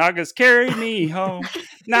 the Nagas carry me home.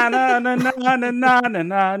 Na na na na na na na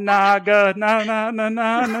na Naga, na na na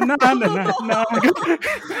na na na na na Naga.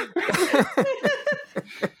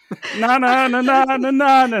 Na na na na na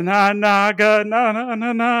na na na Naga, na na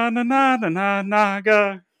na na na na na na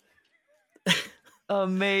Naga.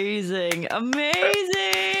 Amazing.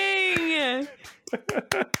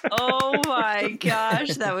 Oh my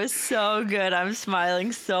gosh, that was so good. I'm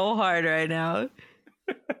smiling so hard right now.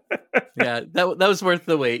 Yeah, that was worth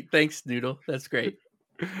the wait. Thanks, Noodle. That's great.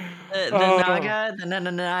 The Naga, the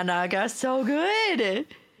Naga, so good.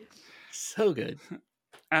 So good.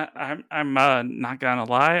 I'm not gonna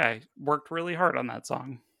lie. I worked really hard on that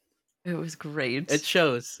song. It was great. It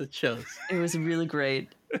shows. It was really great.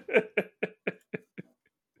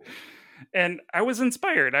 And I was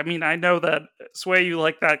inspired. I mean, I know that Sway, you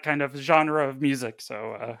like that kind of genre of music,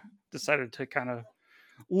 so decided to kind of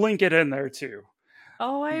link it in there too.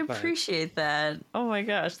 Oh, I appreciate that. Oh my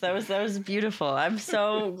gosh, that was beautiful. I'm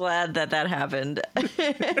so glad that happened.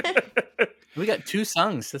 We got 2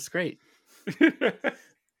 songs. That's great.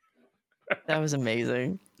 That was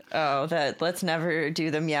amazing. Oh, let's never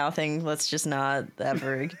do the meow thing. Let's just not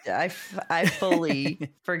ever. I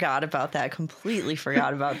fully forgot about that. Completely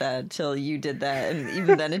forgot about that until you did that, and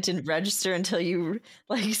even then it didn't register until you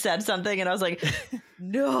said something, and I was like,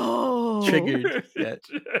 no, Triggered. Yeah.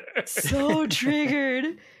 So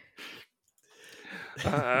triggered.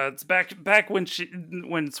 It's back when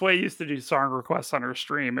Sway used to do song requests on her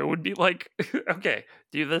stream. It would be like, okay,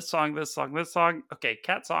 do this song. Okay,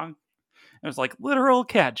 cat song. It was like literal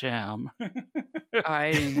cat jam. they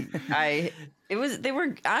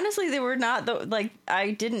were not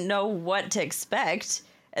I didn't know what to expect,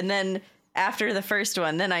 and then after the first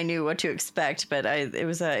one, then I knew what to expect. But it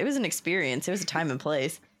was an experience. It was a time and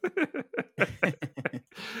place.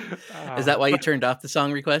 Is that why you turned off the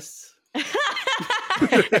song requests?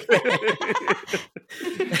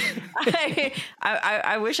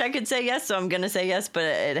 I wish I could say yes, so I'm gonna say yes, but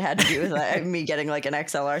it had to do with me getting like an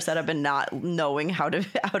XLR setup and not knowing how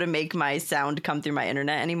to make my sound come through my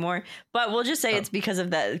internet anymore. But we'll just say it's because of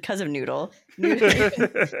Noodle.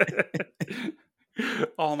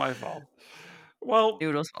 All my fault. Well,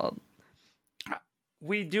 Noodle's fault.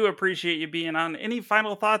 We do appreciate you being on. Any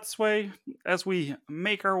final thoughts, Sway, as we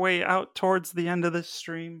make our way out towards the end of this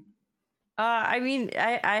stream? I mean,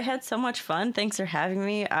 I had so much fun. Thanks for having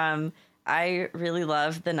me. I really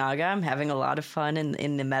love the Naga. I'm having a lot of fun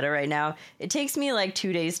in the meta right now. It takes me like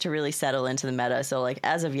 2 days to really settle into the meta. So like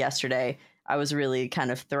as of yesterday, I was really kind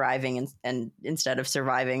of thriving and instead of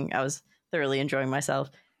surviving, I was thoroughly enjoying myself.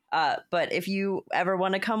 But if you ever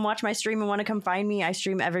want to come watch my stream and want to come find me, I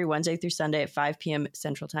stream every Wednesday through Sunday at 5 p.m.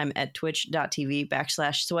 Central Time at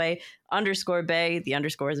twitch.tv/sway_bay. The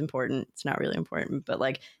underscore is important. It's not really important, but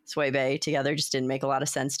like Sway Bay together just didn't make a lot of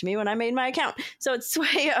sense to me when I made my account. So it's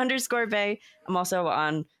Sway_bay. I'm also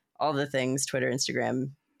on all the things, Twitter,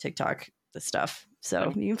 Instagram, TikTok, the stuff.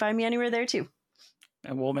 So you can find me anywhere there too.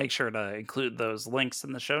 And we'll make sure to include those links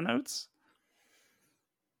in the show notes.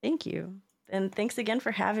 Thank you. And thanks again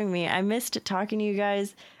for having me. I missed talking to you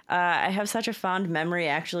guys. I have such a fond memory,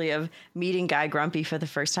 actually, of meeting Guy Grumpy for the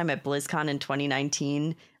first time at BlizzCon in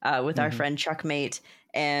 2019 with our friend Chuck Mate.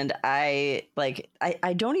 And I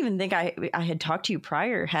don't even think I had talked to you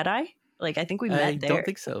prior, had I? Like, I think we met there. I don't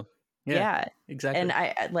think so. Yeah, exactly.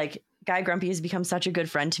 And Guy Grumpy has become such a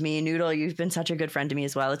good friend to me. Noodle, you've been such a good friend to me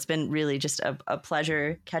as well. It's been really just a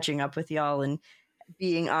pleasure catching up with y'all and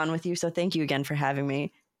being on with you. So thank you again for having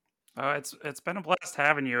me. It's been a blast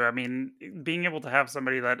having you. I mean, being able to have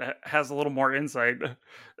somebody that has a little more insight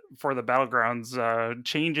for the Battlegrounds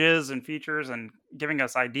changes and features, and giving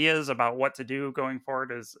us ideas about what to do going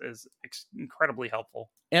forward is incredibly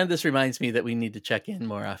helpful. And this reminds me that we need to check in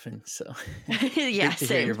more often. So Yeah, great to hear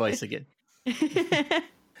same. your voice again.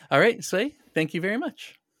 All right, Sway, thank you very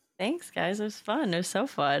much. Thanks, guys. It was fun. It was so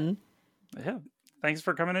fun. Yeah, thanks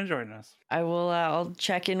for coming and joining us. I will. I'll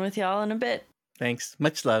check in with y'all in a bit. Thanks.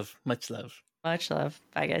 Much love. Much love. Much love.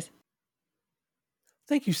 Bye, guys.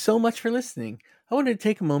 Thank you so much for listening. I wanted to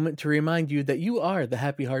take a moment to remind you that you are the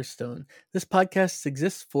Happy Hearthstone. This podcast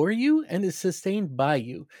exists for you and is sustained by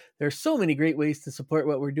you. There are so many great ways to support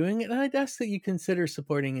what we're doing, and I'd ask that you consider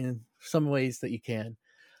supporting in some ways that you can.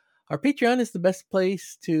 Our Patreon is the best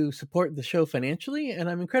place to support the show financially, and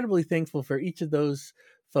I'm incredibly thankful for each of those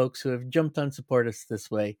folks who have jumped on support us this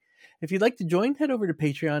way. If you'd like to join, head over to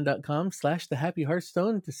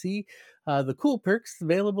patreon.com/thehappyhearthstone to see the cool perks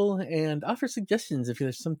available and offer suggestions if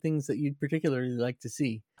there's some things that you'd particularly like to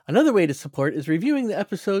see. Another way to support is reviewing the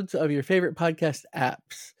episodes of your favorite podcast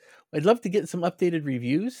apps. I'd love to get some updated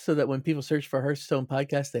reviews so that when people search for Hearthstone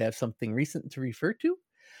Podcast, they have something recent to refer to.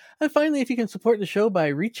 And finally, if you can support the show by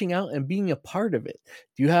reaching out and being a part of it.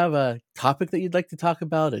 Do you have a topic that you'd like to talk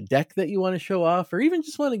about, a deck that you want to show off, or even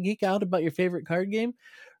just want to geek out about your favorite card game?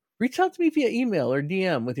 Reach out to me via email or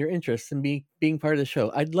DM with your interests in being part of the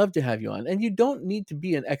show. I'd love to have you on. And you don't need to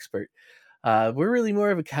be an expert. We're really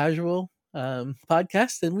more of a casual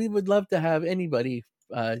podcast, and we would love to have anybody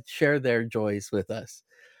share their joys with us.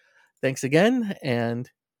 Thanks again, and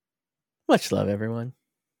much love, everyone.